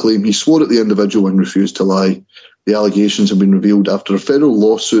also claimed he swore at the individual and refused to lie. The allegations have been revealed after a federal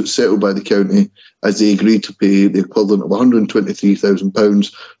lawsuit settled by the county as they agreed to pay the equivalent of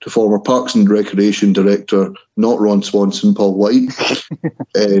 £123,000 to former Parks and Recreation Director, not Ron Swanson, Paul White.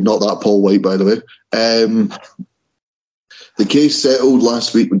 Not that Paul White, by the way. The case settled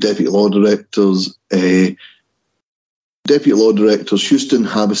last week with Deputy Law Directors Houston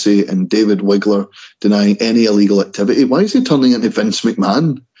Habasey and David Wigler denying any illegal activity. Why is he turning into Vince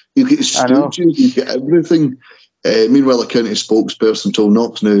McMahon? You get stooges, you get everything. Meanwhile, a county spokesperson told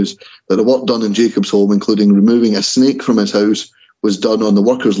Knox News that the work done in Jacob's home, including removing a snake from his house, was done on the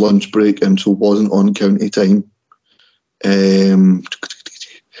workers' lunch break and so wasn't on county time.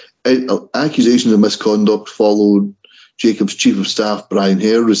 Accusations of misconduct followed Jacob's chief of staff, Brian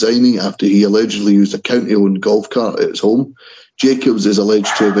Hare, resigning after he allegedly used a county-owned golf cart at his home. Jacobs is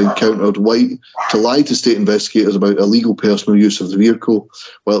alleged to have encountered White to lie to state investigators about illegal personal use of the vehicle,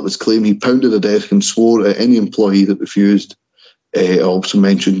 while it was claimed he pounded a desk and swore at any employee that refused. Also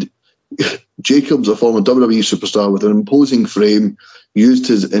mentioned Jacobs, a former WWE superstar with an imposing frame, used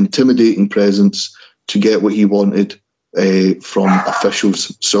his intimidating presence to get what he wanted from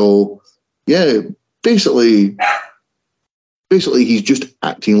officials. So, yeah, basically he's just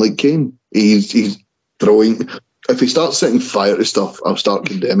acting like Kane. He's throwing... If he starts setting fire to stuff, I'll start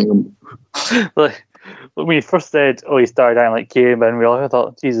condemning him. Like, when you first said, he started acting like Kane, and I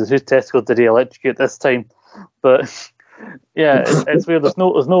thought, Jesus, whose testicles did he electrocute this time? But, yeah, it's weird. There's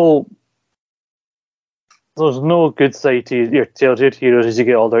no good side to your childhood heroes as you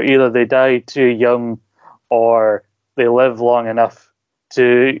get older. Either they die too young or they live long enough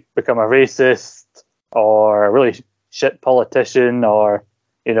to become a racist or a really shit politician or,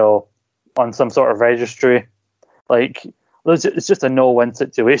 on some sort of registry. Like, it's just a no-win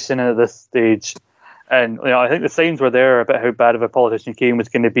situation at this stage. And, I think the signs were there about how bad of a politician Kane was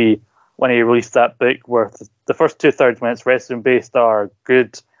going to be when he released that book where the first 2/3 when it's wrestling-based are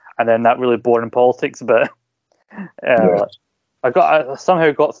good, and then that really boring politics bit. I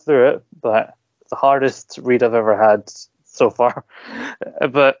somehow got through it, but it's the hardest read I've ever had so far.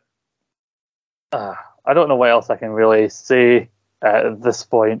 But I don't know what else I can really say at this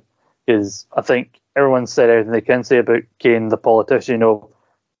point, because I think everyone said everything they can say about Kane, the politician.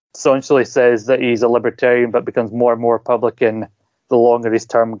 Staunchly says that he's a libertarian, but becomes more and more Republican the longer his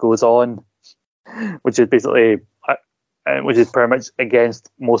term goes on, which is basically, which is pretty much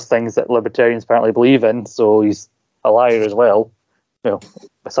against most things that libertarians apparently believe in. So he's a liar as well.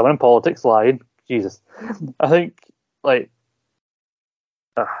 Someone in politics lying. Jesus, I think again,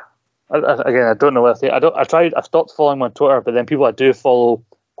 I don't know what to say. I stopped following him on Twitter, but then people I do follow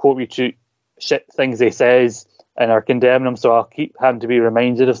quote retweet shit things he says and are condemning him, so I'll keep having to be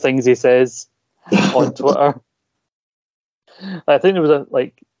reminded of things he says on Twitter. I think there was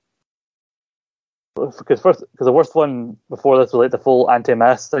because the worst one before this was the full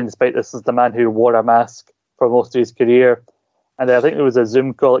anti-mask thing, despite this is the man who wore a mask for most of his career. And then I think there was a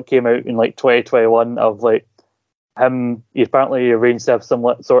Zoom call that came out in 2021 of him. He apparently arranged to have some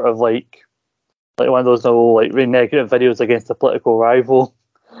sort of like one of those really negative videos against a political rival.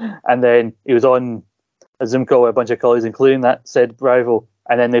 And then he was on a Zoom call with a bunch of colleagues, including that said rival,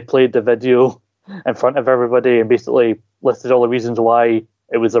 and then they played the video in front of everybody and basically listed all the reasons why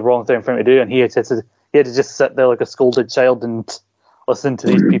it was the wrong thing for him to do, and he had to just sit there like a scolded child and listen to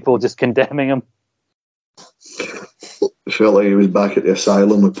these people just condemning him. I felt like he was back at the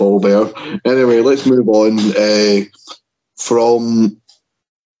asylum with Paul Bear. Anyway, let's move on from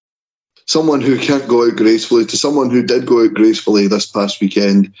someone who can't go out gracefully to someone who did go out gracefully this past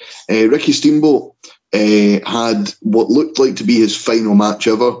weekend. Ricky Steamboat had what looked like to be his final match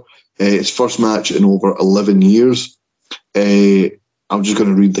ever, his first match in over 11 years. I'm just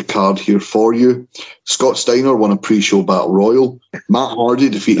going to read the card here for you. Scott Steiner won a pre-show battle royal. Matt Hardy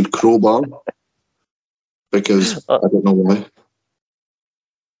defeated Crowbar because I don't know why.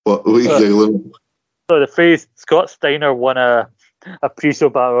 What are you doing? So the phrase Scott Steiner won a pre-show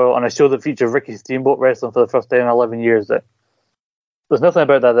battle on a show that featured Ricky Steamboat wrestling for the first time in 11 years. There's nothing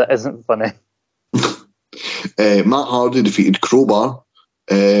about that isn't funny. Matt Hardy defeated Crowbar.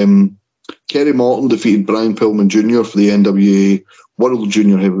 Kerry Morton defeated Brian Pillman Jr. for the NWA World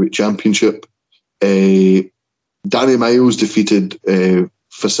Junior Heavyweight Championship. Danny Miles defeated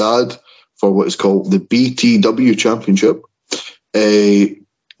Facade for what is called the BTW Championship.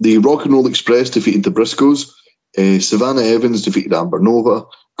 The Rock and Roll Express defeated the Briscoes. Savannah Evans defeated Amber Nova.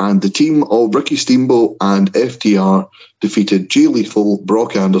 And the team of Ricky Steamboat and FTR defeated Jay Lethal,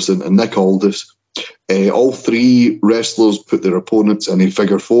 Brock Anderson, and Nick Aldis. All three wrestlers put their opponents in a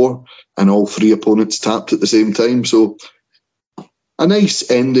figure four, and all three opponents tapped at the same time. So a nice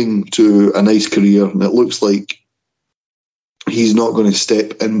ending to a nice career, and it looks like he's not going to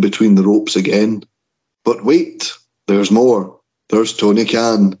step in between the ropes again. But wait, there's more. There's Tony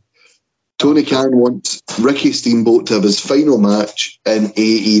Khan. Tony Khan wants Ricky Steamboat to have his final match in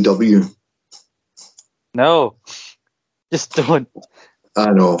AEW. No, just don't.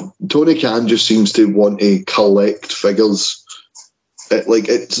 I know. Tony Khan just seems to want to collect figures.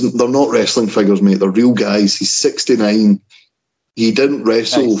 They're not wrestling figures, mate. They're real guys. He's 69. He didn't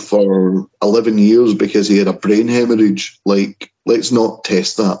wrestle for 11 years because he had a brain hemorrhage. Let's not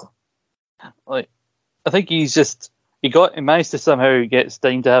test that. I think he managed to somehow get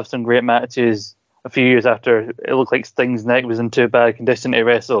Sting to have some great matches a few years after it looked like Sting's neck was in too bad condition to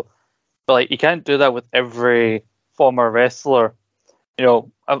wrestle. But you can't do that with every former wrestler.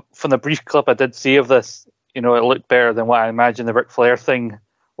 From the brief clip I did see of this, it looked better than what I imagined the Ric Flair thing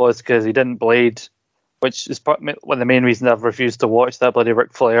was, because he didn't blade, which is one of the main reasons I've refused to watch that bloody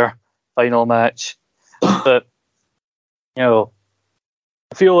Ric Flair final match. But I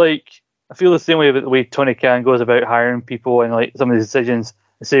feel the same way about the way Tony Khan goes about hiring people and some of the decisions.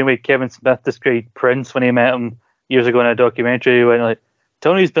 The same way Kevin Smith described Prince when he met him years ago in a documentary, when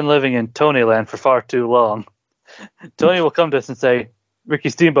Tony's been living in Tonyland for far too long. Tony will come to us and say, Ricky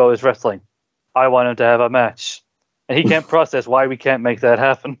Steamboat is wrestling. I want him to have a match. And he can't process why we can't make that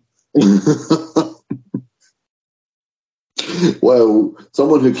happen. Well,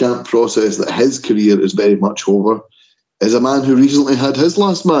 someone who can't process that his career is very much over is a man who recently had his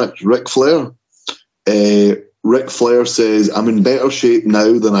last match, Ric Flair. Ric Flair says, I'm in better shape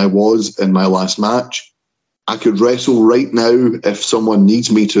now than I was in my last match. I could wrestle right now if someone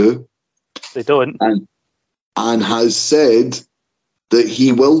needs me to. They don't. And has said that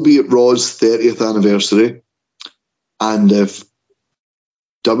he will be at Raw's 30th anniversary, and if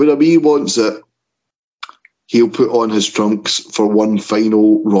WWE wants it, he'll put on his trunks for one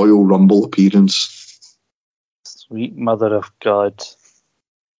final Royal Rumble appearance. Sweet mother of God.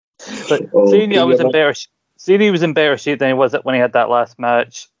 But seeing he was in better shape than he was when he had that last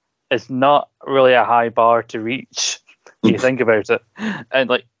match is not really a high bar to reach when you think about it.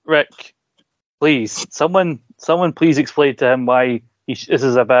 And Rick, please, someone please explain to him why this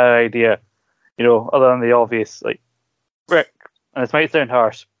is a bad idea, other than the obvious. Rick, and this might sound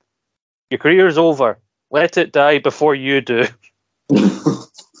harsh, your career's over. Let it die before you do.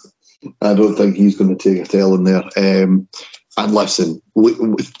 I don't think he's going to take a tell in there. And listen, we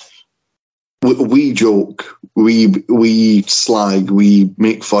joke, we slag, we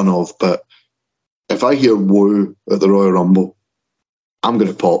make fun of, but if I hear woo at the Royal Rumble, I'm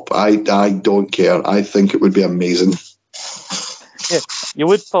going to pop. I don't care. I think it would be amazing. Yeah, you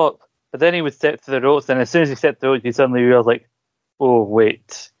would pop, but then he would step to the ropes, and as soon as he stepped to the ropes, you suddenly realize, oh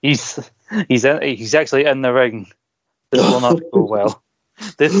wait, he's actually in the ring. This will not go well.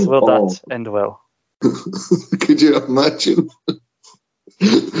 This will not end well. Could you imagine?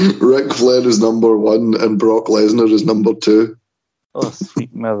 Ric Flair is number one and Brock Lesnar is number two. Oh,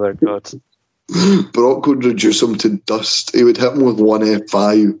 sweet mother God. Brock would reduce him to dust. He would hit him with one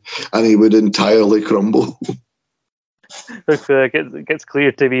F5 and he would entirely crumble. If it gets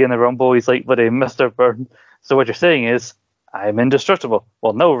clear to be in the Rumble, he's like, buddy, Mr. Byrne. So what you're saying is, I'm indestructible.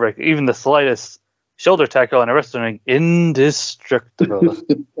 Well, no, Rick, even the slightest shoulder tackle on a wrestling ring, indestructible.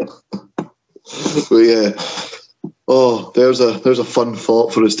 But yeah. Oh, there's a fun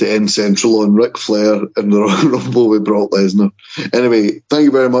thought for us to end Central on: Ric Flair and the Royal Rumble with Brock Lesnar. Anyway, thank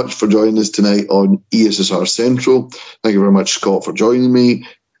you very much for joining us tonight on ESSR Central. Thank you very much, Scott, for joining me.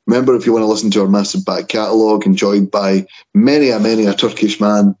 Remember, if you want to listen to our massive back catalogue enjoyed by many a Turkish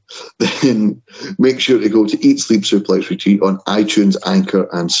man, then make sure to go to Eat, Sleep, Suplex, Retweet on iTunes, Anchor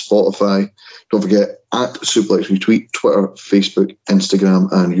and Spotify. Don't forget, at Suplex Retweet, Twitter, Facebook,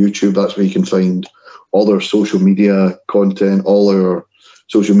 Instagram and YouTube. That's where you can find all our social media content, all our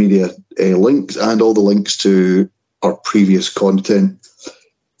social media links, and all the links to our previous content.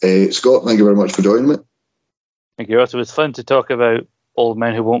 Scott, thank you very much for joining me. Thank you. Also, it was fun to talk about old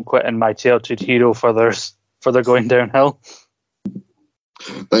men who won't quit and my childhood hero for their going downhill.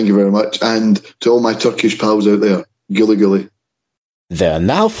 Thank you very much. And to all my Turkish pals out there, gully gully. There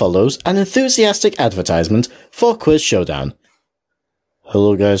now follows an enthusiastic advertisement for Quiz Showdown.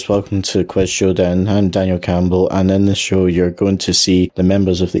 Hello guys, welcome to Quiz Showdown. I'm Daniel Campbell, and in this show you're going to see the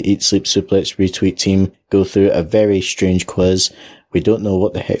members of the Eat Sleep Suplex Retweet team go through a very strange quiz. We don't know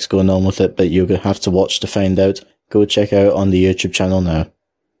what the heck's going on with it, but you're going to have to watch to find out. Go check out on the YouTube channel now.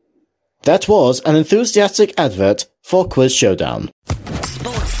 That was an enthusiastic advert for Quiz Showdown.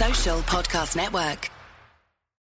 Sports Social Podcast Network.